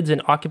grids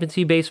and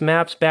occupancy-based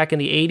maps back in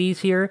the 80s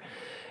here.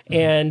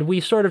 And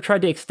we sort of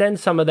tried to extend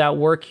some of that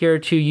work here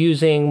to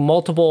using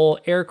multiple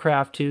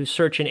aircraft to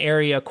search an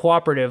area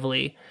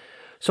cooperatively.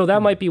 So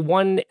that might be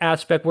one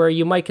aspect where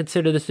you might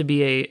consider this to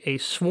be a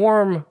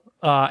swarm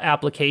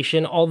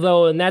application,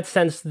 although in that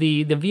sense,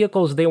 the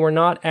vehicles, they were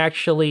not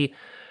actually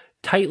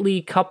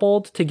tightly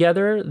coupled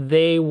together.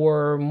 They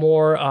were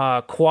more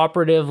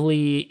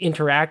cooperatively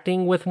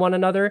interacting with one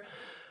another.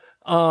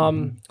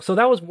 So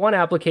that was one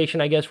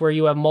application, I guess, where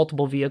you have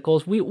multiple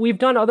vehicles. We've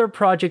done other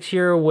projects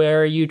here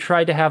where you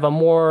try to have a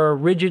more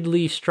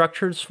rigidly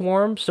structured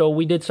swarm. So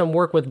we did some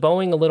work with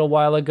Boeing a little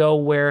while ago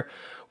where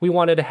we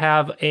wanted to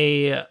have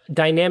a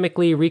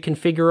dynamically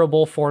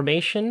reconfigurable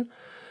formation.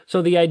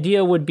 So the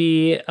idea would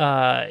be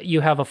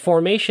you have a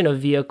formation of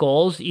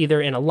vehicles, either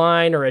in a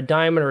line or a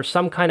diamond or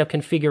some kind of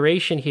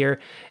configuration here.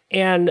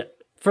 And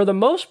for the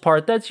most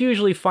part, that's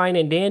usually fine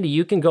and dandy.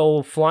 You can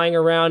go flying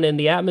around in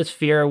the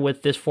atmosphere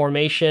with this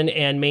formation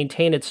and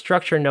maintain its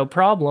structure, no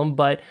problem.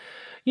 But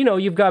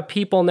you've got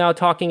people now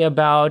talking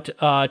about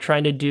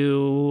trying to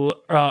do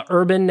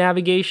urban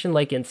navigation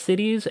like in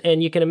cities.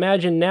 And you can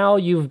imagine now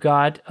you've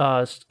got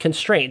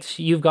constraints,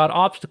 you've got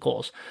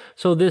obstacles.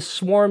 So this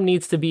swarm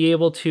needs to be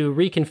able to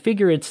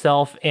reconfigure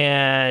itself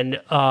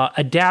and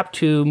adapt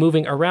to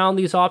moving around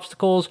these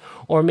obstacles,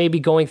 or maybe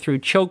going through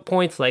choke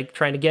points, like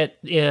trying to get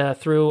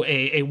through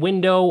a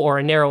window or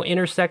a narrow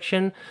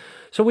intersection.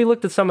 So we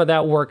looked at some of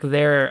that work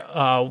there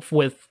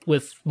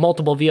with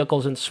multiple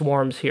vehicles and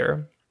swarms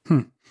here.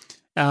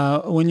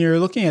 When you're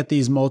looking at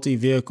these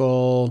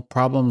multi-vehicle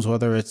problems,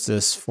 whether it's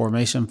this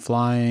formation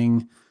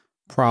flying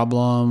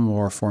problem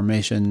or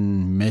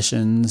formation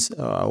missions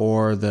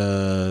or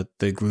the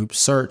group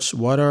search,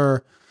 what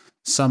are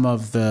some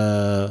of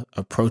the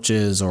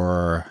approaches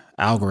or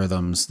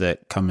algorithms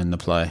that come into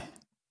play?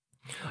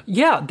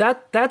 Yeah,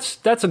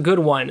 that's a good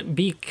one,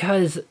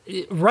 because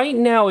right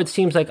now it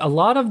seems like a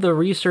lot of the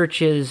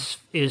research is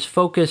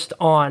focused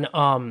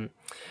on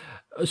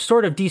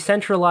sort of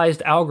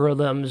decentralized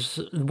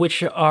algorithms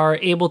which are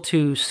able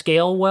to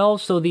scale well.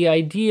 So the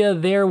idea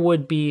there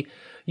would be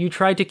you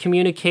try to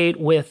communicate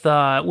with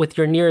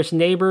your nearest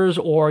neighbors,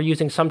 or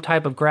using some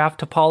type of graph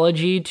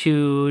topology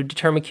to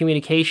determine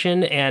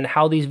communication and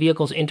how these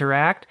vehicles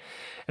interact.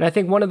 And I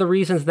think one of the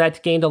reasons that's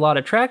gained a lot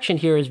of traction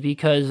here is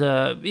because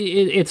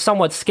it's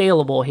somewhat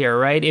scalable here,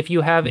 right? If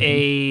you have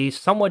a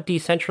somewhat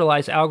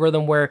decentralized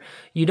algorithm where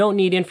you don't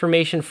need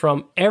information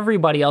from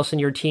everybody else in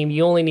your team,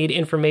 you only need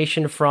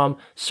information from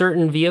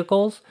certain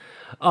vehicles,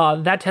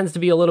 that tends to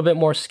be a little bit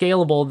more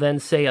scalable than,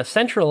 say, a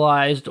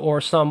centralized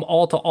or some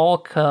all-to-all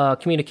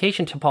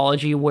communication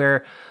topology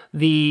where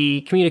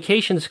the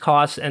communications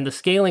costs and the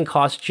scaling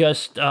costs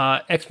just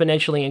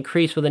exponentially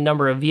increase with the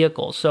number of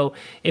vehicles. So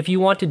if you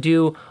want to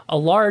do a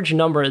large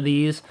number of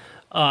these,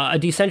 a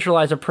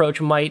decentralized approach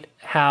might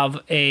have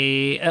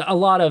a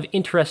lot of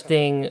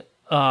interesting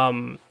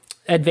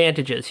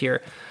advantages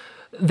here.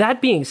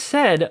 That being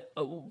said,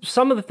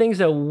 some of the things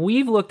that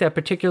we've looked at,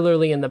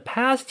 particularly in the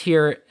past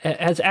here,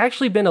 has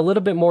actually been a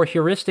little bit more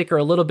heuristic or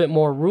a little bit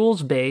more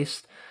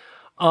rules-based.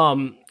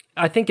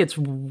 I think it's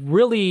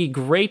really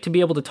great to be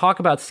able to talk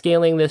about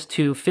scaling this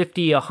to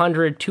 50,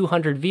 100,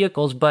 200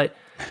 vehicles, but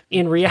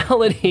in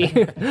reality,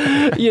 the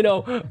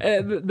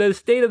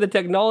state of the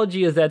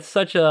technology is at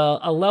such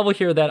a level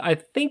here that I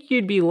think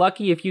you'd be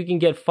lucky if you can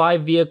get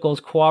 5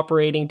 vehicles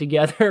cooperating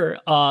together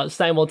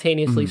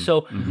simultaneously.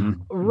 So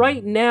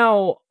right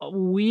now,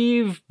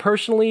 we've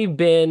personally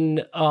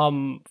been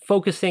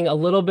focusing a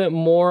little bit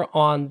more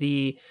on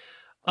the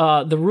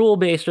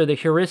rule-based or the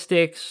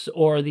heuristics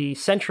or the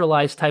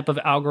centralized type of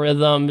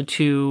algorithm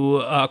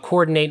to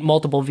coordinate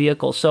multiple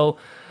vehicles. So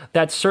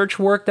that search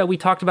work that we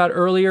talked about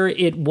earlier,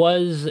 it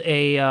was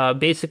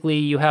basically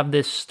you have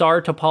this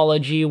star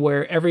topology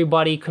where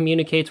everybody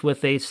communicates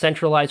with a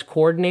centralized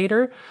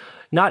coordinator.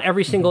 Not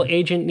every single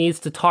agent needs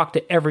to talk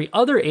to every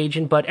other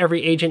agent, but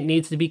every agent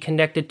needs to be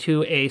connected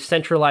to a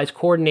centralized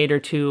coordinator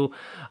to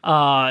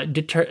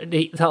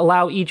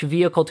allow each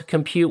vehicle to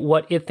compute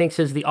what it thinks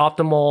is the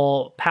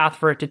optimal path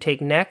for it to take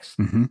next.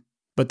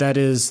 But that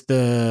is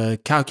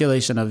the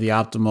calculation of the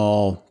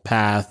optimal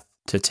path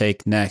to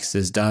take next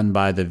is done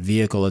by the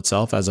vehicle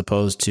itself, as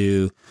opposed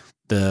to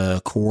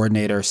the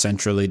coordinator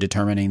centrally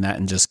determining that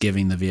and just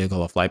giving the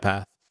vehicle a flight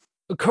path.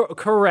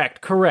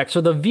 Correct.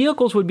 So the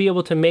vehicles would be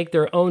able to make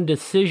their own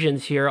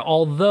decisions here,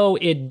 although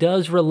it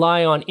does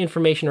rely on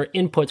information or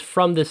inputs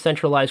from the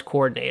centralized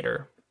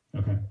coordinator.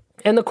 Okay.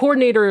 And the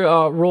coordinator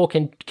role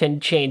can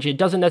change. It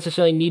doesn't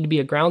necessarily need to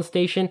be a ground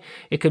station.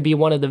 It could be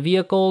one of the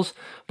vehicles.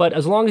 But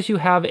as long as you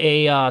have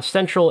a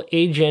central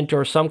agent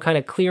or some kind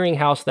of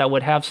clearinghouse that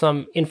would have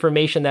some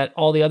information that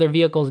all the other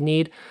vehicles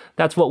need,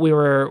 that's what we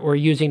were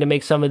using to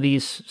make some of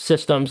these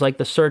systems like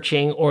the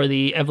searching or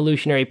the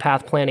evolutionary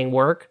path planning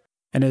work.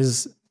 And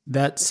is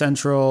that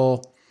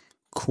central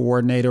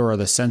coordinator or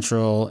the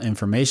central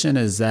information,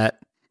 is that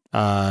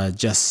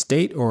just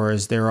state, or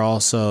is there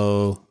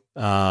also...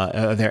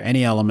 are there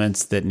any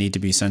elements that need to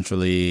be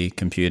centrally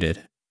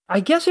computed? I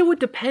guess it would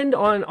depend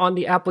on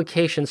the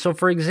application. So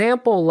for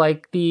example,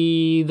 like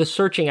the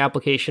searching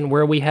application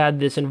where we had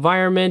this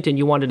environment and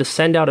you wanted to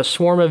send out a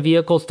swarm of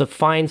vehicles to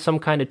find some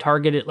kind of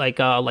target, like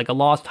a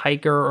lost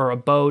hiker or a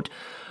boat,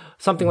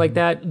 something like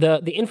that.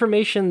 The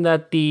information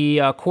that the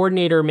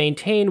coordinator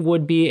maintained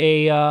would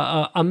be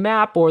a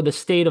map or the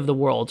state of the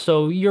world.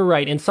 So you're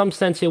right. In some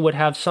sense, it would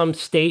have some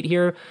state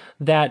here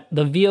that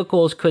the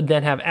vehicles could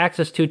then have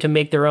access to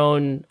make their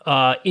own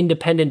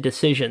independent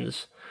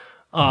decisions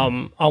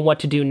on what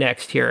to do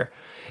next here.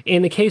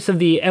 In the case of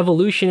the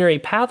evolutionary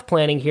path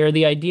planning here,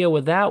 the idea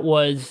with that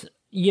was,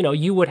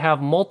 you would have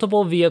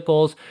multiple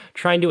vehicles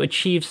trying to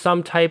achieve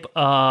some type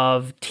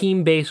of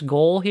team-based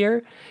goal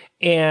here.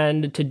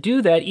 And to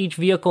do that, each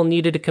vehicle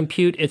needed to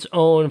compute its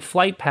own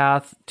flight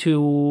path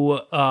to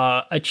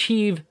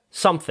achieve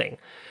something.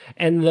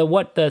 And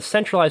what the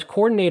centralized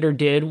coordinator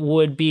did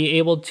would be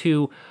able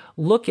to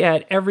look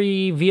at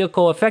every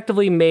vehicle,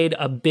 effectively made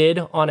a bid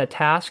on a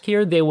task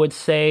here. They would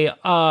say,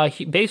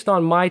 based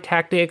on my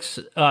tactics,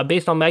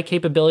 based on my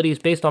capabilities,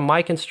 based on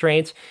my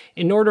constraints,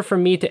 in order for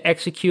me to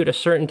execute a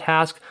certain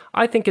task,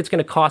 I think it's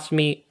going to cost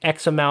me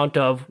X amount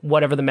of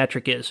whatever the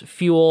metric is,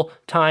 fuel,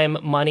 time,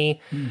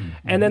 money. Mm-hmm.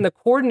 And then the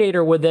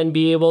coordinator would then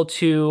be able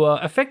to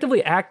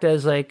effectively act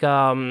as like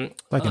an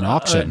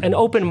auction, an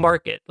open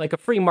market, like a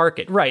free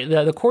market. Right.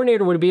 The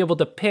coordinator would be able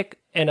to pick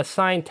and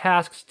assign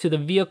tasks to the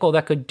vehicle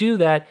that could do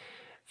that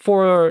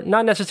for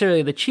not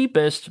necessarily the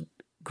cheapest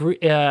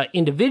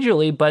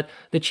individually, but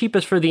the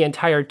cheapest for the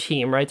entire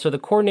team, right? So the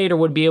coordinator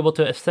would be able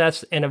to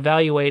assess and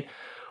evaluate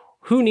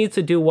who needs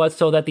to do what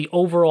so that the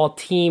overall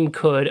team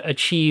could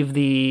achieve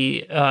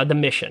the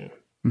mission.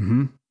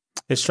 Mm-hmm.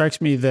 It strikes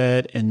me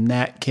that in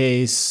that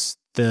case,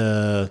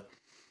 you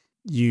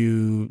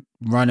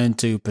run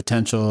into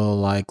potential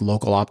like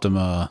local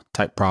optima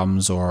type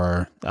problems,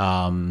 or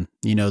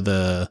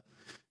the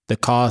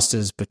cost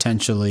is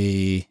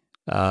potentially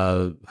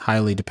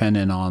highly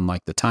dependent on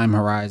like the time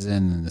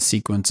horizon and the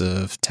sequence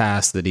of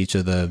tasks that each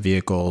of the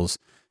vehicles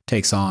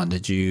takes on.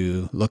 Did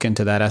you look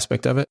into that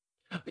aspect of it?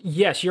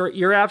 Yes,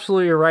 you're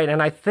absolutely right.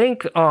 And I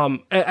think,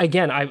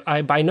 again,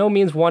 I by no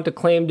means want to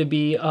claim to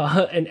be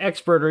an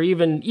expert or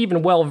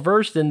even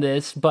well-versed in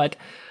this, but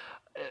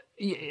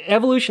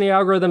evolutionary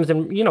algorithms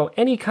and,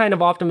 any kind of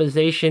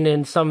optimization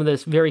in some of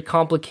this very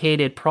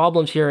complicated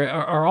problems here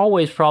are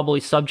always probably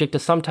subject to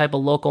some type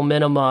of local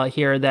minima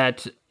here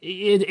that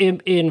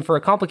for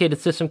a complicated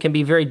system can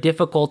be very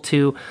difficult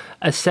to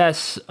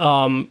assess.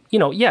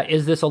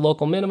 Is this a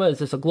local minima? Is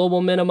this a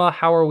global minima?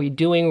 How are we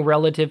doing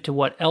relative to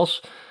what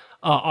else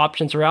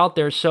options are out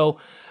there? So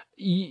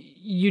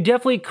you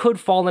definitely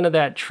could fall into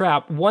that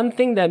trap. One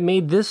thing that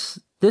made this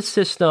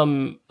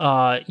system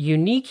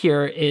unique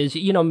here is,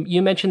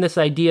 you mentioned this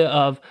idea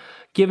of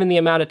given the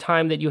amount of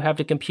time that you have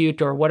to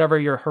compute or whatever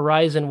your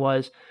horizon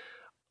was.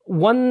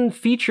 One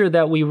feature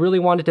that we really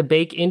wanted to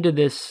bake into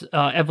this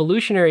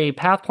evolutionary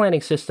path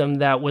planning system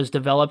that was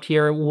developed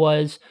here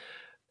was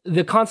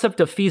the concept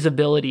of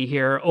feasibility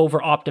here over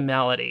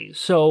optimality.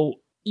 So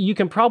you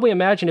can probably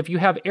imagine if you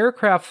have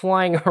aircraft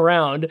flying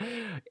around,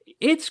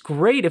 it's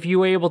great if you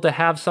were able to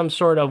have some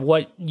sort of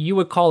what you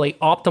would call a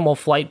optimal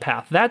flight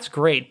path. That's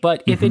great.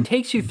 But if it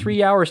takes you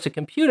 3 hours to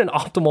compute an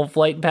optimal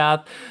flight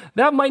path,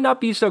 that might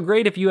not be so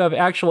great if you have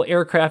actual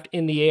aircraft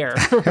in the air,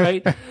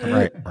 right?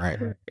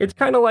 Right. It's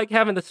kind of like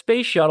having the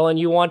space shuttle and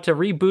you want to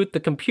reboot the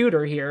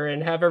computer here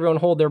and have everyone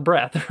hold their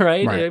breath,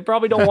 right? You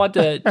probably don't want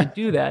to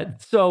do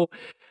that. So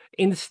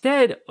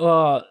instead,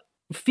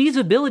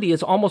 feasibility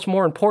is almost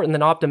more important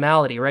than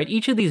optimality, right?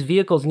 Each of these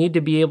vehicles need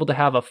to be able to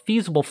have a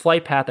feasible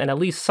flight path and at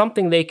least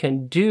something they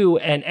can do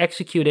and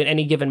execute at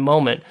any given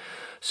moment.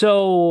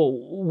 So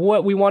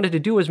what we wanted to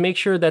do was make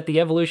sure that the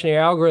evolutionary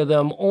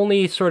algorithm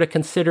only sort of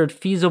considered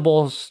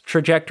feasible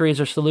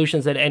trajectories or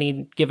solutions at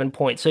any given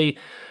point. So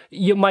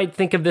you might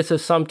think of this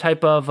as some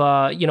type of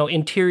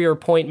interior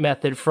point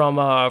method from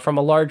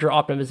a larger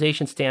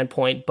optimization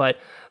standpoint, but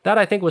that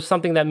I think was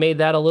something that made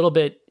that a little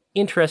bit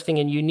interesting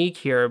and unique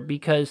here,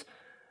 because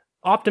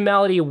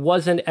optimality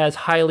wasn't as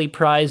highly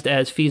prized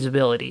as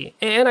feasibility.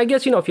 And I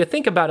guess, if you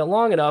think about it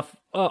long enough,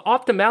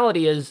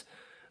 optimality is,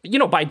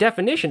 by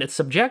definition, it's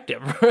subjective,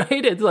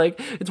 right?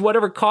 It's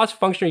whatever cost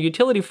function or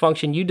utility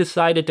function you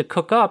decided to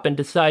cook up and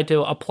decide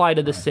to apply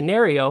to this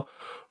scenario.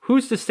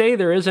 Who's to say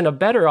there isn't a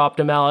better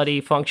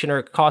optimality function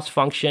or cost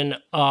function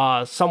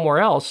somewhere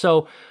else?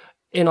 So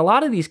in a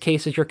lot of these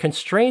cases, your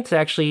constraints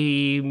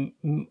actually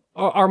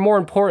are more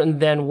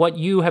important than what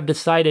you have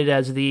decided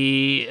as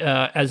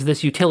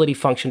this utility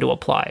function to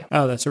apply.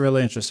 Oh, that's a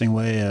really interesting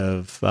way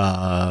of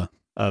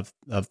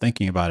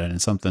thinking about it,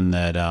 and something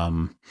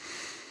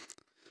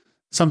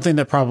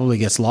that probably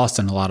gets lost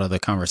in a lot of the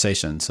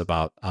conversations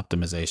about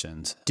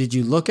optimizations. Did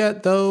you look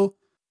at, though,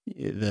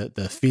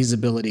 the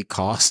feasibility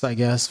cost, I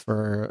guess,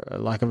 for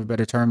lack of a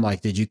better term? Like,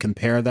 did you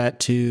compare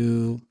that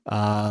to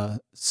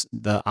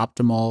the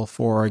optimal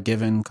for a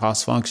given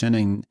cost function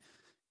and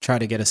try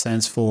to get a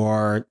sense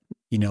for,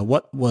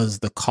 what was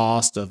the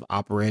cost of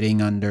operating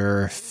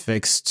under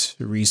fixed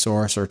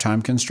resource or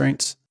time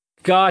constraints?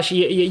 Gosh,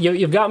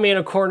 you've got me in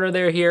a corner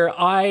there here.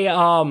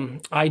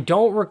 I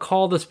don't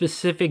recall the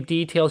specific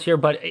details here,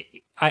 but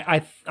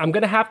I'm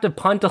going to have to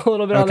punt a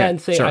little bit on that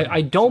and say, sure.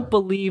 I don't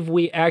believe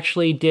we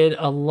actually did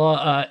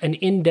an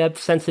in-depth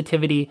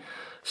sensitivity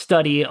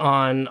study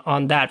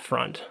on that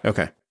front.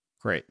 Okay,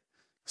 great.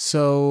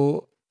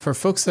 So for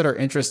folks that are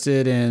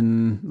interested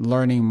in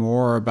learning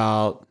more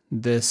about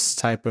this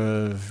type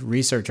of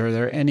research, are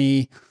there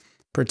any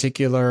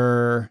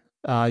particular,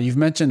 you've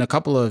mentioned a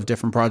couple of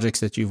different projects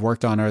that you've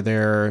worked on. Are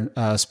there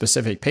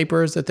specific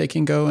papers that they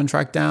can go and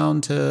track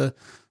down to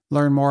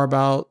learn more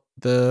about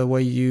the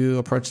way you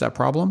approach that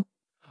problem?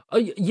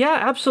 Yeah,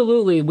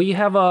 absolutely. We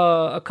have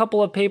a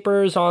couple of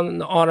papers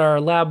on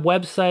our lab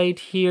website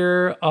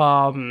here.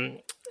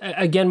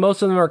 again,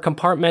 most of them are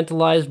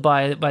compartmentalized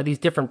by these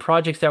different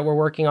projects that we're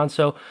working on.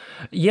 So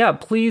yeah,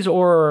 please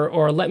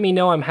or let me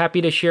know. I'm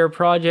happy to share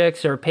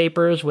projects or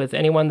papers with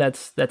anyone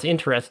that's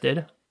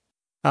interested.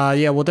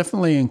 Yeah, we'll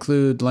definitely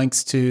include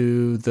links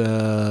to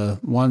the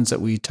ones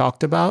that we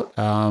talked about.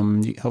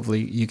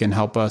 Hopefully you can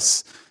help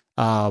us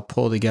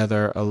pull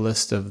together a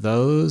list of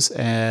those,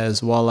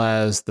 as well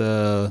as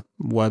the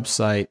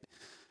website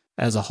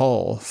as a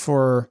whole.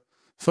 For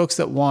folks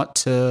that want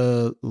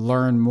to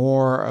learn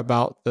more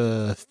about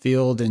the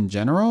field in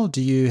general,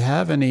 do you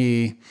have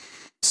any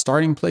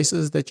starting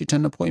places that you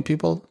tend to point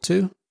people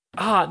to?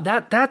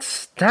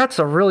 That's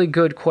a really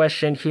good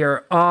question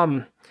here.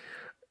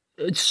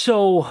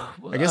 So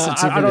I guess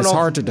it's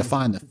hard to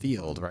define the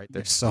field, right?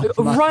 There's so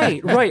much.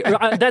 Right.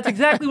 That's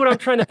exactly what I'm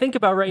trying to think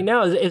about right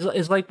now.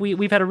 Is like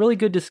we've had a really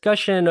good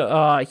discussion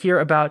here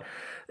about,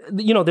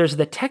 there's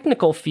the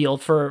technical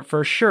field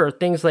for sure,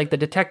 things like the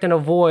detect and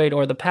avoid,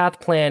 or the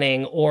path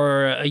planning,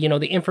 or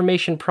the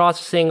information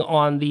processing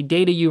on the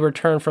data you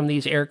return from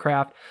these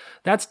aircraft.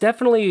 That's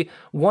definitely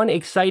one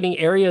exciting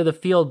area of the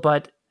field.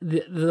 But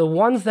the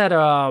ones that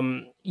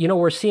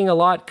we're seeing a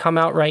lot come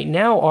out right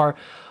now are.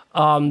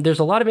 There's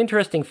a lot of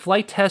interesting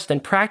flight test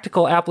and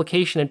practical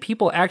application, and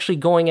people actually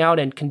going out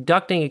and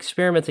conducting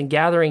experiments and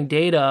gathering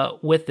data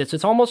with this.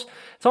 It's almost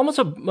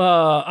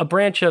a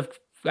branch of,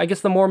 I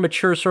guess, the more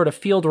mature sort of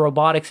field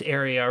robotics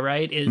area,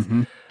 right? Is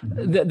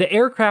the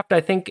aircraft,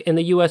 I think, in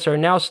the U.S. are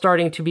now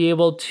starting to be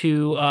able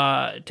to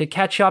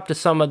catch up to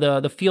some of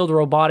the field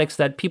robotics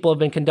that people have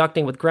been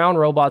conducting with ground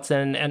robots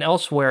and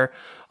elsewhere.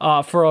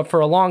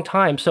 For a long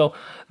time. So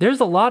there's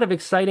a lot of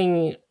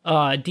exciting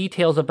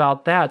details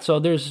about that. So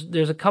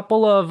there's a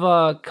couple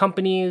of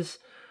companies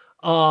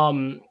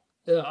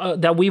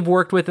that we've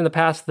worked with in the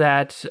past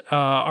that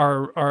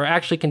are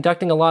actually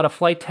conducting a lot of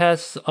flight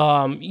tests.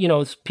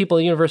 It's people at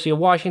the University of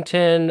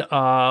Washington,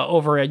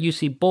 over at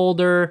UC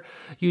Boulder,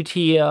 UT,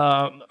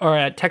 or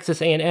at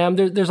Texas A&M.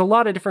 There's a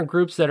lot of different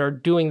groups that are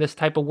doing this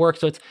type of work.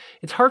 So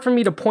it's hard for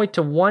me to point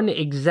to one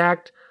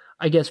exact,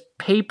 I guess,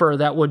 paper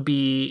that would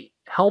be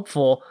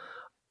helpful.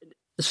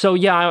 So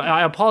yeah,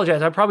 I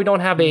apologize. I probably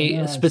don't have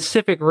a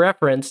specific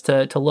reference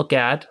to look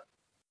at.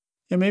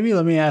 Yeah, maybe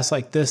let me ask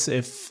like this: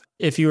 if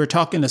you were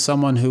talking to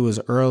someone who was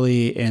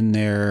early in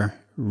their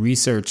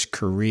research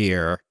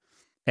career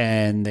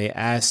and they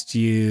asked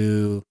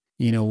you,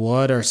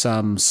 what are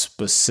some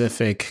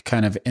specific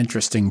kind of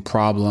interesting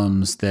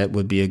problems that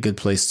would be a good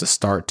place to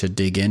start to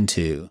dig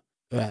into,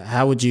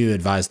 how would you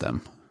advise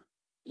them?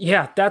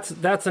 Yeah,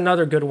 that's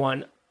another good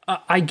one.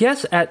 I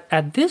guess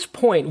at this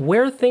point,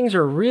 where things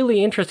are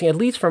really interesting, at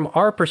least from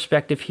our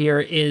perspective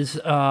here, is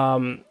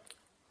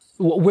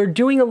we're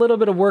doing a little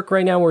bit of work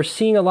right now. We're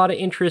seeing a lot of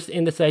interest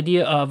in this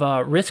idea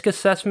of risk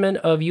assessment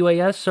of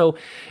UAS. So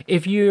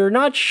if you're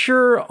not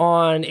sure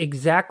on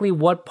exactly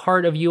what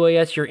part of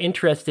UAS you're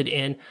interested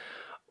in,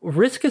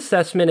 risk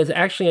assessment is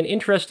actually an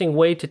interesting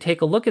way to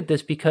take a look at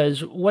this,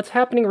 because what's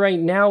happening right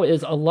now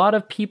is a lot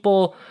of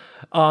people,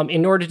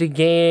 in order to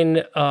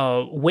gain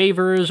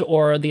waivers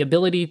or the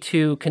ability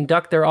to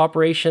conduct their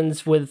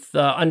operations with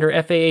under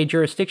FAA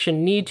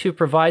jurisdiction, need to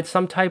provide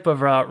some type of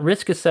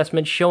risk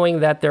assessment showing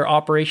that their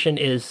operation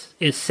is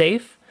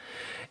safe.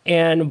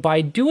 And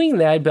by doing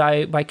that,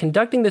 by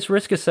conducting this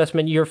risk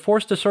assessment, you're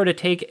forced to sort of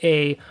take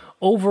a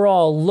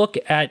overall look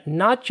at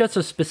not just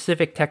a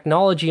specific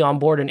technology on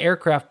board an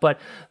aircraft, but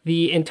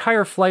the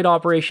entire flight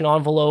operation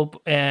envelope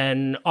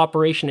and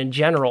operation in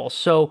general.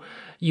 So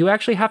you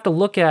actually have to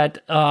look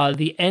at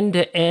the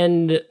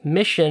end-to-end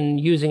mission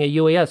using a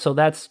UAS. So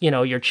that's,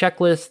 your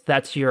checklist,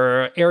 that's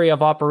your area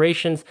of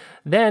operations.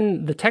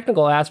 Then the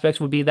technical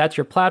aspects would be that's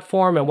your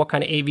platform and what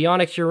kind of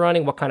avionics you're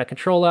running, what kind of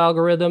control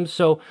algorithms.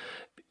 So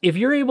if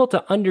you're able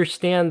to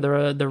understand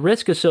the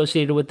risk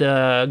associated with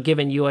the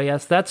given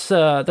UAS, that's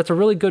a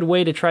really good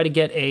way to try to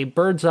get a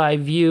bird's eye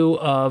view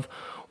of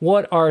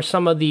what are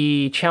some of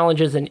the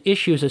challenges and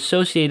issues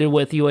associated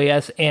with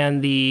UAS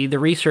and the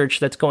research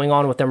that's going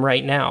on with them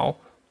right now.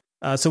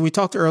 So we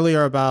talked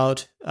earlier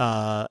about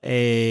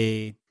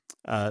a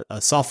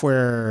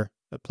software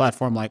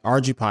platform like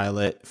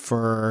ArduPilot.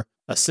 For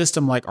a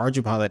system like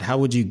ArduPilot, how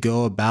would you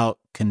go about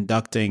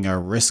conducting a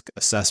risk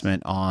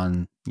assessment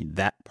on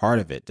that part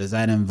of it? Does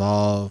that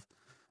involve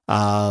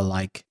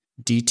like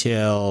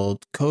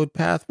detailed code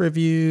path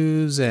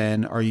reviews?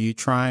 And are you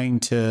trying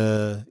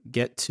to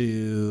get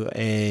to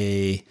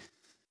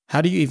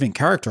how do you even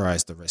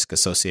characterize the risk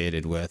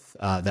associated with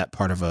that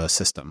part of a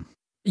system?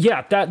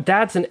 Yeah,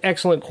 that's an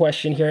excellent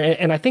question here.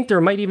 And I think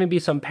there might even be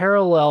some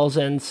parallels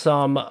and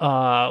some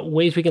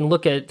ways we can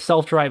look at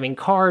self-driving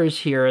cars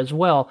here as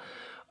well.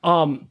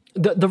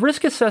 The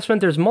risk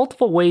assessment, there's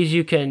multiple ways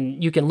you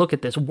can look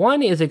at this.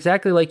 One is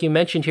exactly like you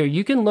mentioned here.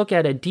 You can look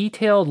at a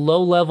detailed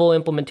low-level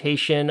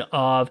implementation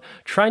of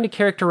trying to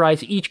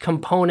characterize each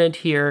component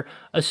here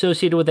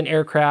associated with an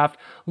aircraft,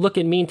 look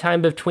at mean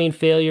time between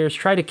failures,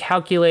 try to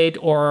calculate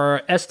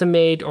or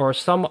estimate or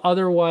some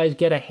otherwise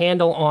get a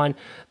handle on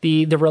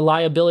the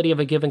reliability of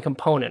a given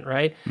component,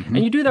 right?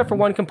 And you do that for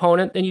one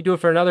component, then you do it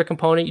for another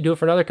component, you do it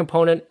for another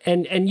component,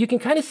 and you can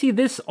kind of see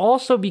this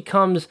also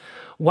becomes,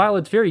 while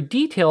it's very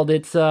detailed,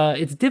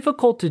 it's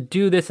difficult to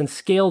do this and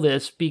scale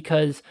this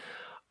because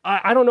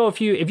I don't know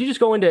if you just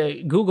go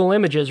into Google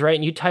Images, right,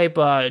 and you type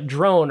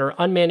drone or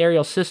unmanned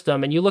aerial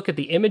system and you look at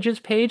the images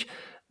page,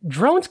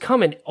 drones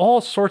come in all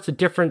sorts of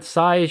different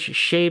size,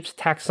 shapes,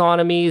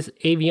 taxonomies,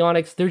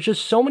 avionics. There's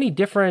just so many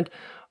different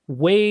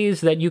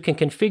ways that you can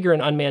configure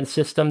an unmanned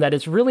system that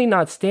it's really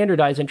not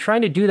standardized, and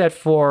trying to do that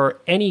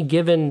for any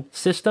given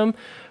system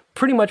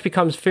pretty much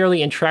becomes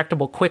fairly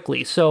intractable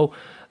quickly. So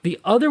the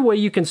other way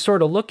you can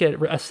sort of look at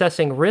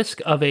assessing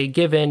risk of a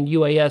given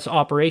UAS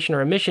operation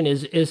or a mission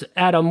is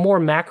at a more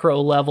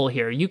macro level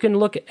here. You can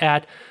look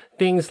at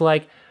things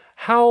like,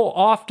 how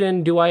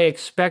often do I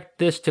expect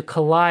this to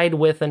collide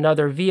with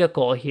another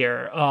vehicle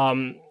here?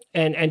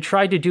 And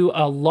try to do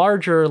a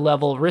larger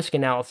level risk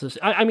analysis.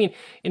 I mean,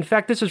 in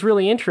fact, this is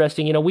really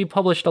interesting. You know, we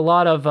published a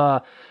lot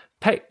of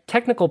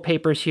technical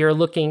papers here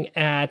looking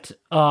at,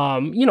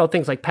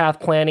 things like path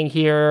planning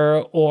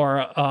here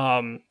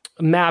or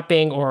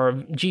mapping or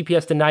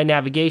GPS denied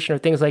navigation or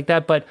things like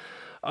that. But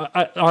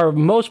our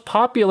most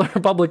popular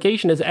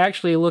publication is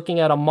actually looking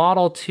at a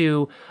model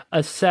to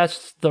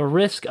assess the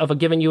risk of a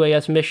given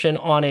UAS mission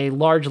on a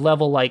large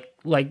level, like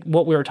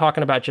what we were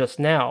talking about just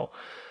now.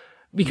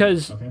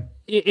 Because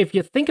if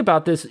you think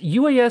about this,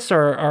 UAS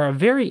are a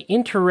very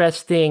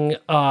interesting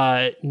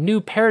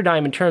new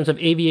paradigm in terms of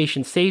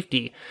aviation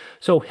safety.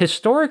 So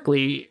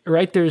historically,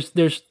 right,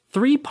 there's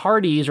three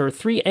parties or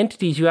three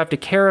entities you have to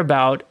care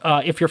about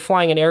if you're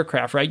flying an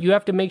aircraft, right? You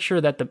have to make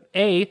sure that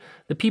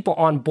the people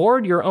on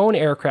board your own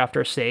aircraft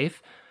are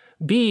safe.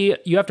 B,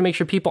 you have to make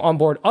sure people on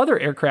board other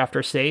aircraft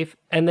are safe.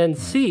 And then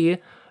C,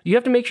 you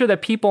have to make sure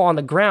that people on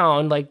the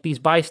ground, like these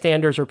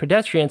bystanders or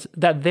pedestrians,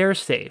 that they're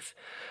safe.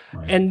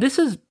 Right. And this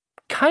is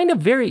kind of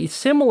very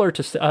similar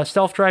to a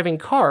self-driving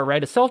car,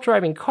 right? A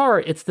self-driving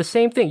car, it's the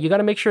same thing. You got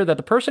to make sure that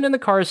the person in the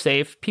car is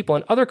safe, people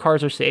in other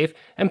cars are safe,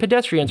 and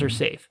pedestrians are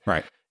safe.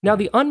 Right. Now,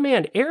 the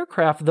unmanned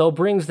aircraft, though,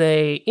 brings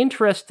a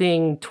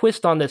interesting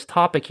twist on this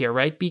topic here,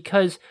 right?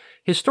 Because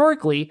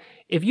historically,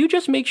 if you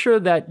just make sure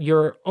that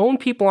your own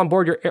people on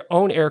board your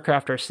own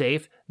aircraft are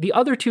safe, the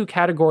other two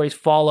categories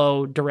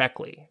follow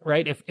directly,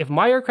 right? If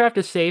my aircraft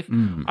is safe,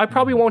 I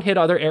probably won't hit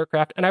other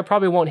aircraft, and I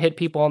probably won't hit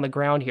people on the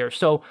ground here.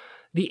 So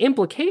the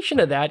implication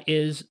of that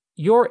is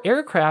your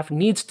aircraft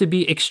needs to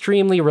be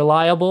extremely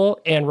reliable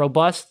and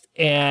robust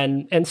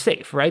and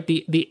safe, right?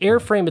 The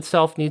airframe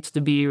itself needs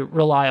to be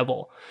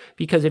reliable,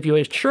 because if you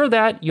ensure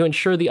that, you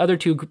ensure the other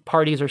two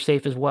parties are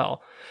safe as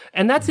well.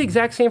 And that's the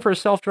exact same for a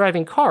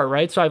self-driving car,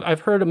 right? So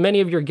I've heard many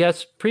of your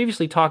guests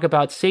previously talk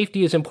about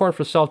safety is important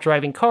for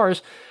self-driving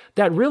cars.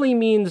 That really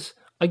means,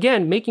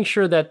 again, making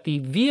sure that the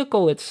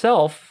vehicle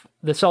itself,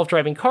 the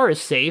self-driving car,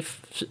 is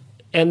safe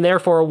and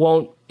therefore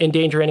won't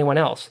endanger anyone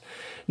else.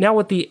 Now,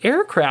 with the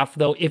aircraft,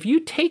 though, if you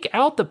take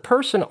out the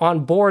person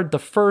on board the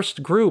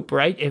first group,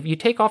 right? If you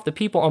take off the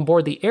people on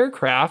board the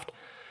aircraft,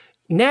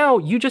 now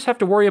you just have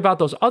to worry about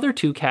those other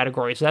two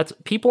categories. That's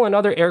people in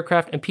other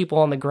aircraft and people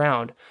on the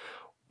ground.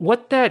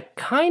 What that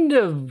kind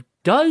of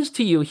does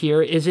to you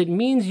here is it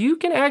means you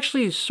can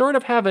actually sort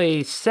of have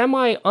a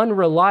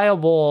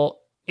semi-unreliable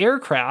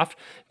aircraft,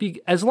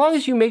 as long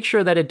as you make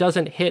sure that it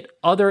doesn't hit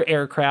other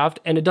aircraft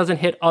and it doesn't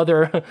hit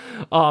other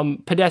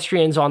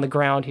pedestrians on the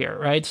ground here,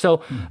 right?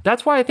 So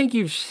that's why I think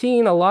you've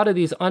seen a lot of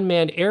these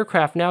unmanned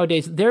aircraft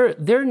nowadays.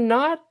 They're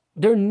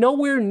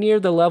nowhere near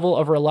the level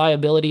of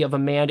reliability of a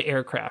manned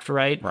aircraft,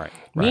 right? Right.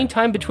 Mean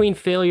time between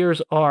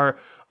failures are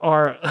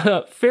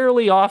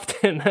fairly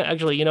often,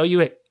 actually,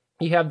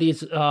 you have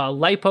these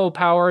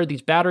LiPo-powered,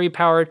 these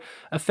battery-powered,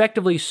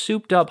 effectively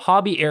souped-up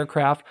hobby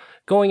aircraft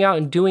going out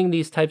and doing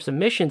these types of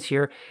missions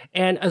here.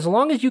 And as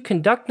long as you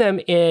conduct them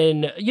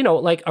in,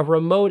 like a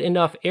remote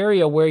enough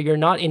area where you're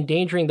not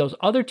endangering those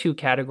other two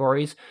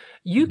categories,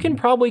 you can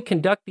probably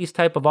conduct these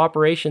type of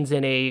operations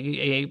in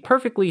a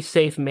perfectly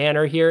safe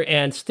manner here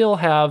and still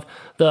have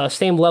the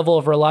same level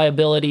of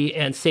reliability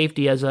and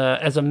safety as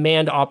a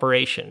manned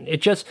operation.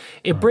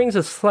 It brings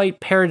a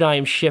slight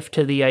paradigm shift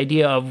to the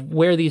idea of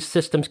where these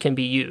systems can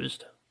be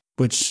used.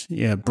 Which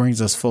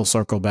brings us full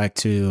circle back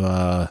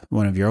to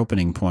one of your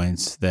opening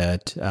points,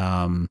 that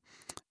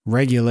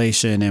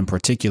regulation in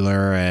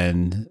particular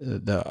and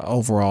the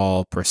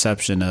overall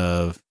perception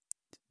of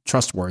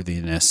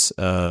trustworthiness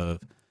of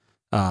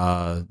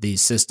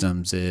these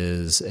systems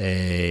is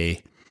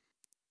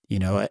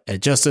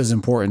just as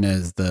important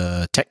as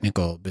the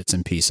technical bits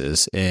and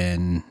pieces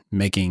in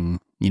making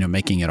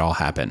it all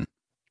happen.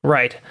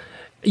 Right.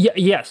 Yeah,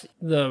 yes.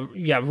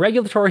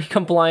 Regulatory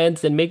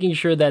compliance and making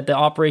sure that the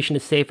operation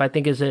is safe, I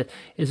think, is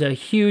a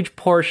huge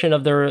portion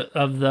of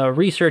the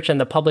research and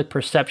the public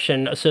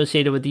perception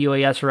associated with the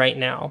UAS right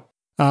now.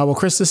 Well,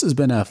 Chris, this has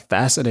been a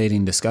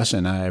fascinating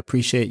discussion. I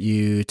appreciate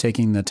you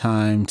taking the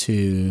time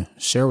to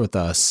share with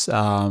us.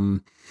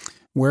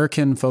 where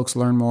can folks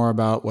learn more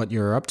about what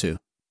you're up to?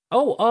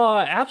 Oh,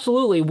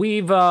 absolutely.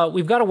 We've got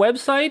a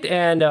website,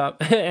 and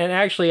and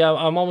actually,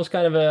 I'm almost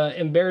kind of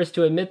embarrassed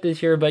to admit this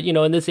here, but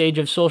in this age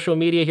of social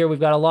media, here we've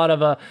got a lot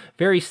of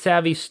very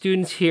savvy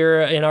students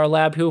here in our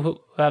lab who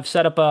have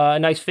set up a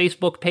nice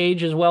Facebook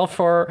page as well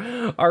for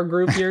our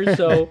group here.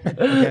 So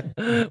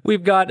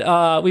we've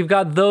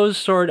got those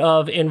sort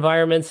of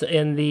environments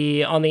on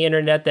the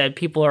internet that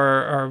people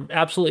are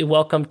absolutely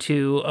welcome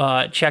to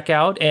check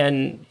out.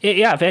 And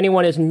yeah, if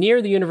anyone is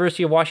near the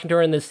University of Washington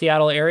or in the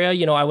Seattle area,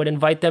 I would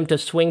invite them to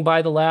swing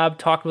by the lab,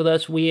 talk with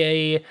us.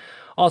 We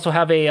also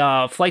have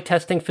a flight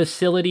testing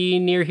facility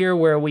near here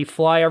where we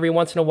fly every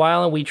once in a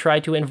while, and we try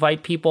to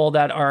invite people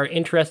that are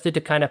interested to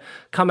kind of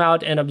come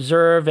out and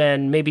observe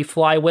and maybe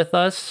fly with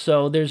us.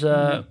 So there's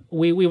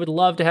we would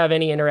love to have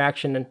any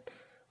interaction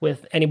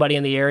with anybody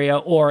in the area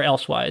or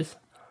elsewise.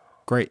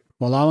 Great.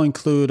 Well, I'll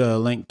include a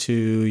link to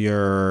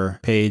your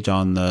page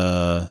on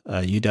the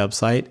UW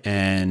site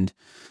and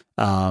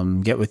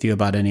get with you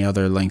about any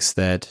other links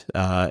that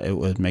it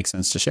would make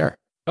sense to share.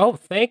 Oh,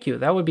 thank you.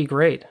 That would be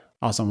great.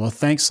 Awesome. Well,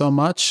 thanks so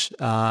much.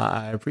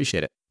 I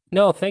appreciate it.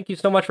 No, thank you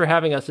so much for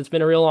having us. It's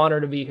been a real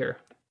honor to be here.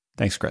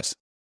 Thanks, Chris.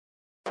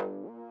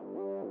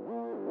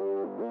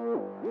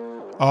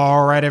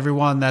 All right,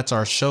 everyone. That's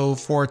our show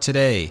for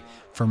today.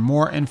 For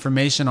more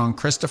information on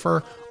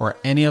Christopher or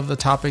any of the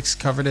topics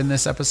covered in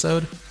this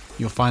episode,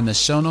 you'll find the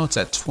show notes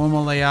at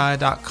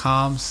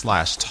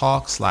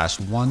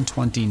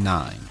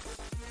twimlai.com/talk/129.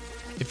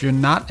 If you're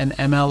not an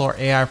ML or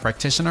AI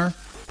practitioner,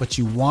 but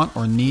you want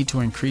or need to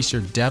increase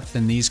your depth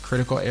in these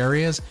critical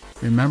areas,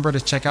 remember to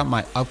check out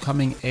my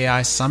upcoming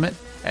AI Summit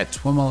at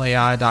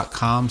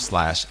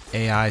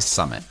twimlai.com/AI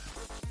Summit.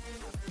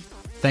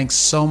 Thanks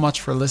so much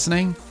for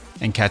listening,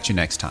 and catch you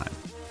next time.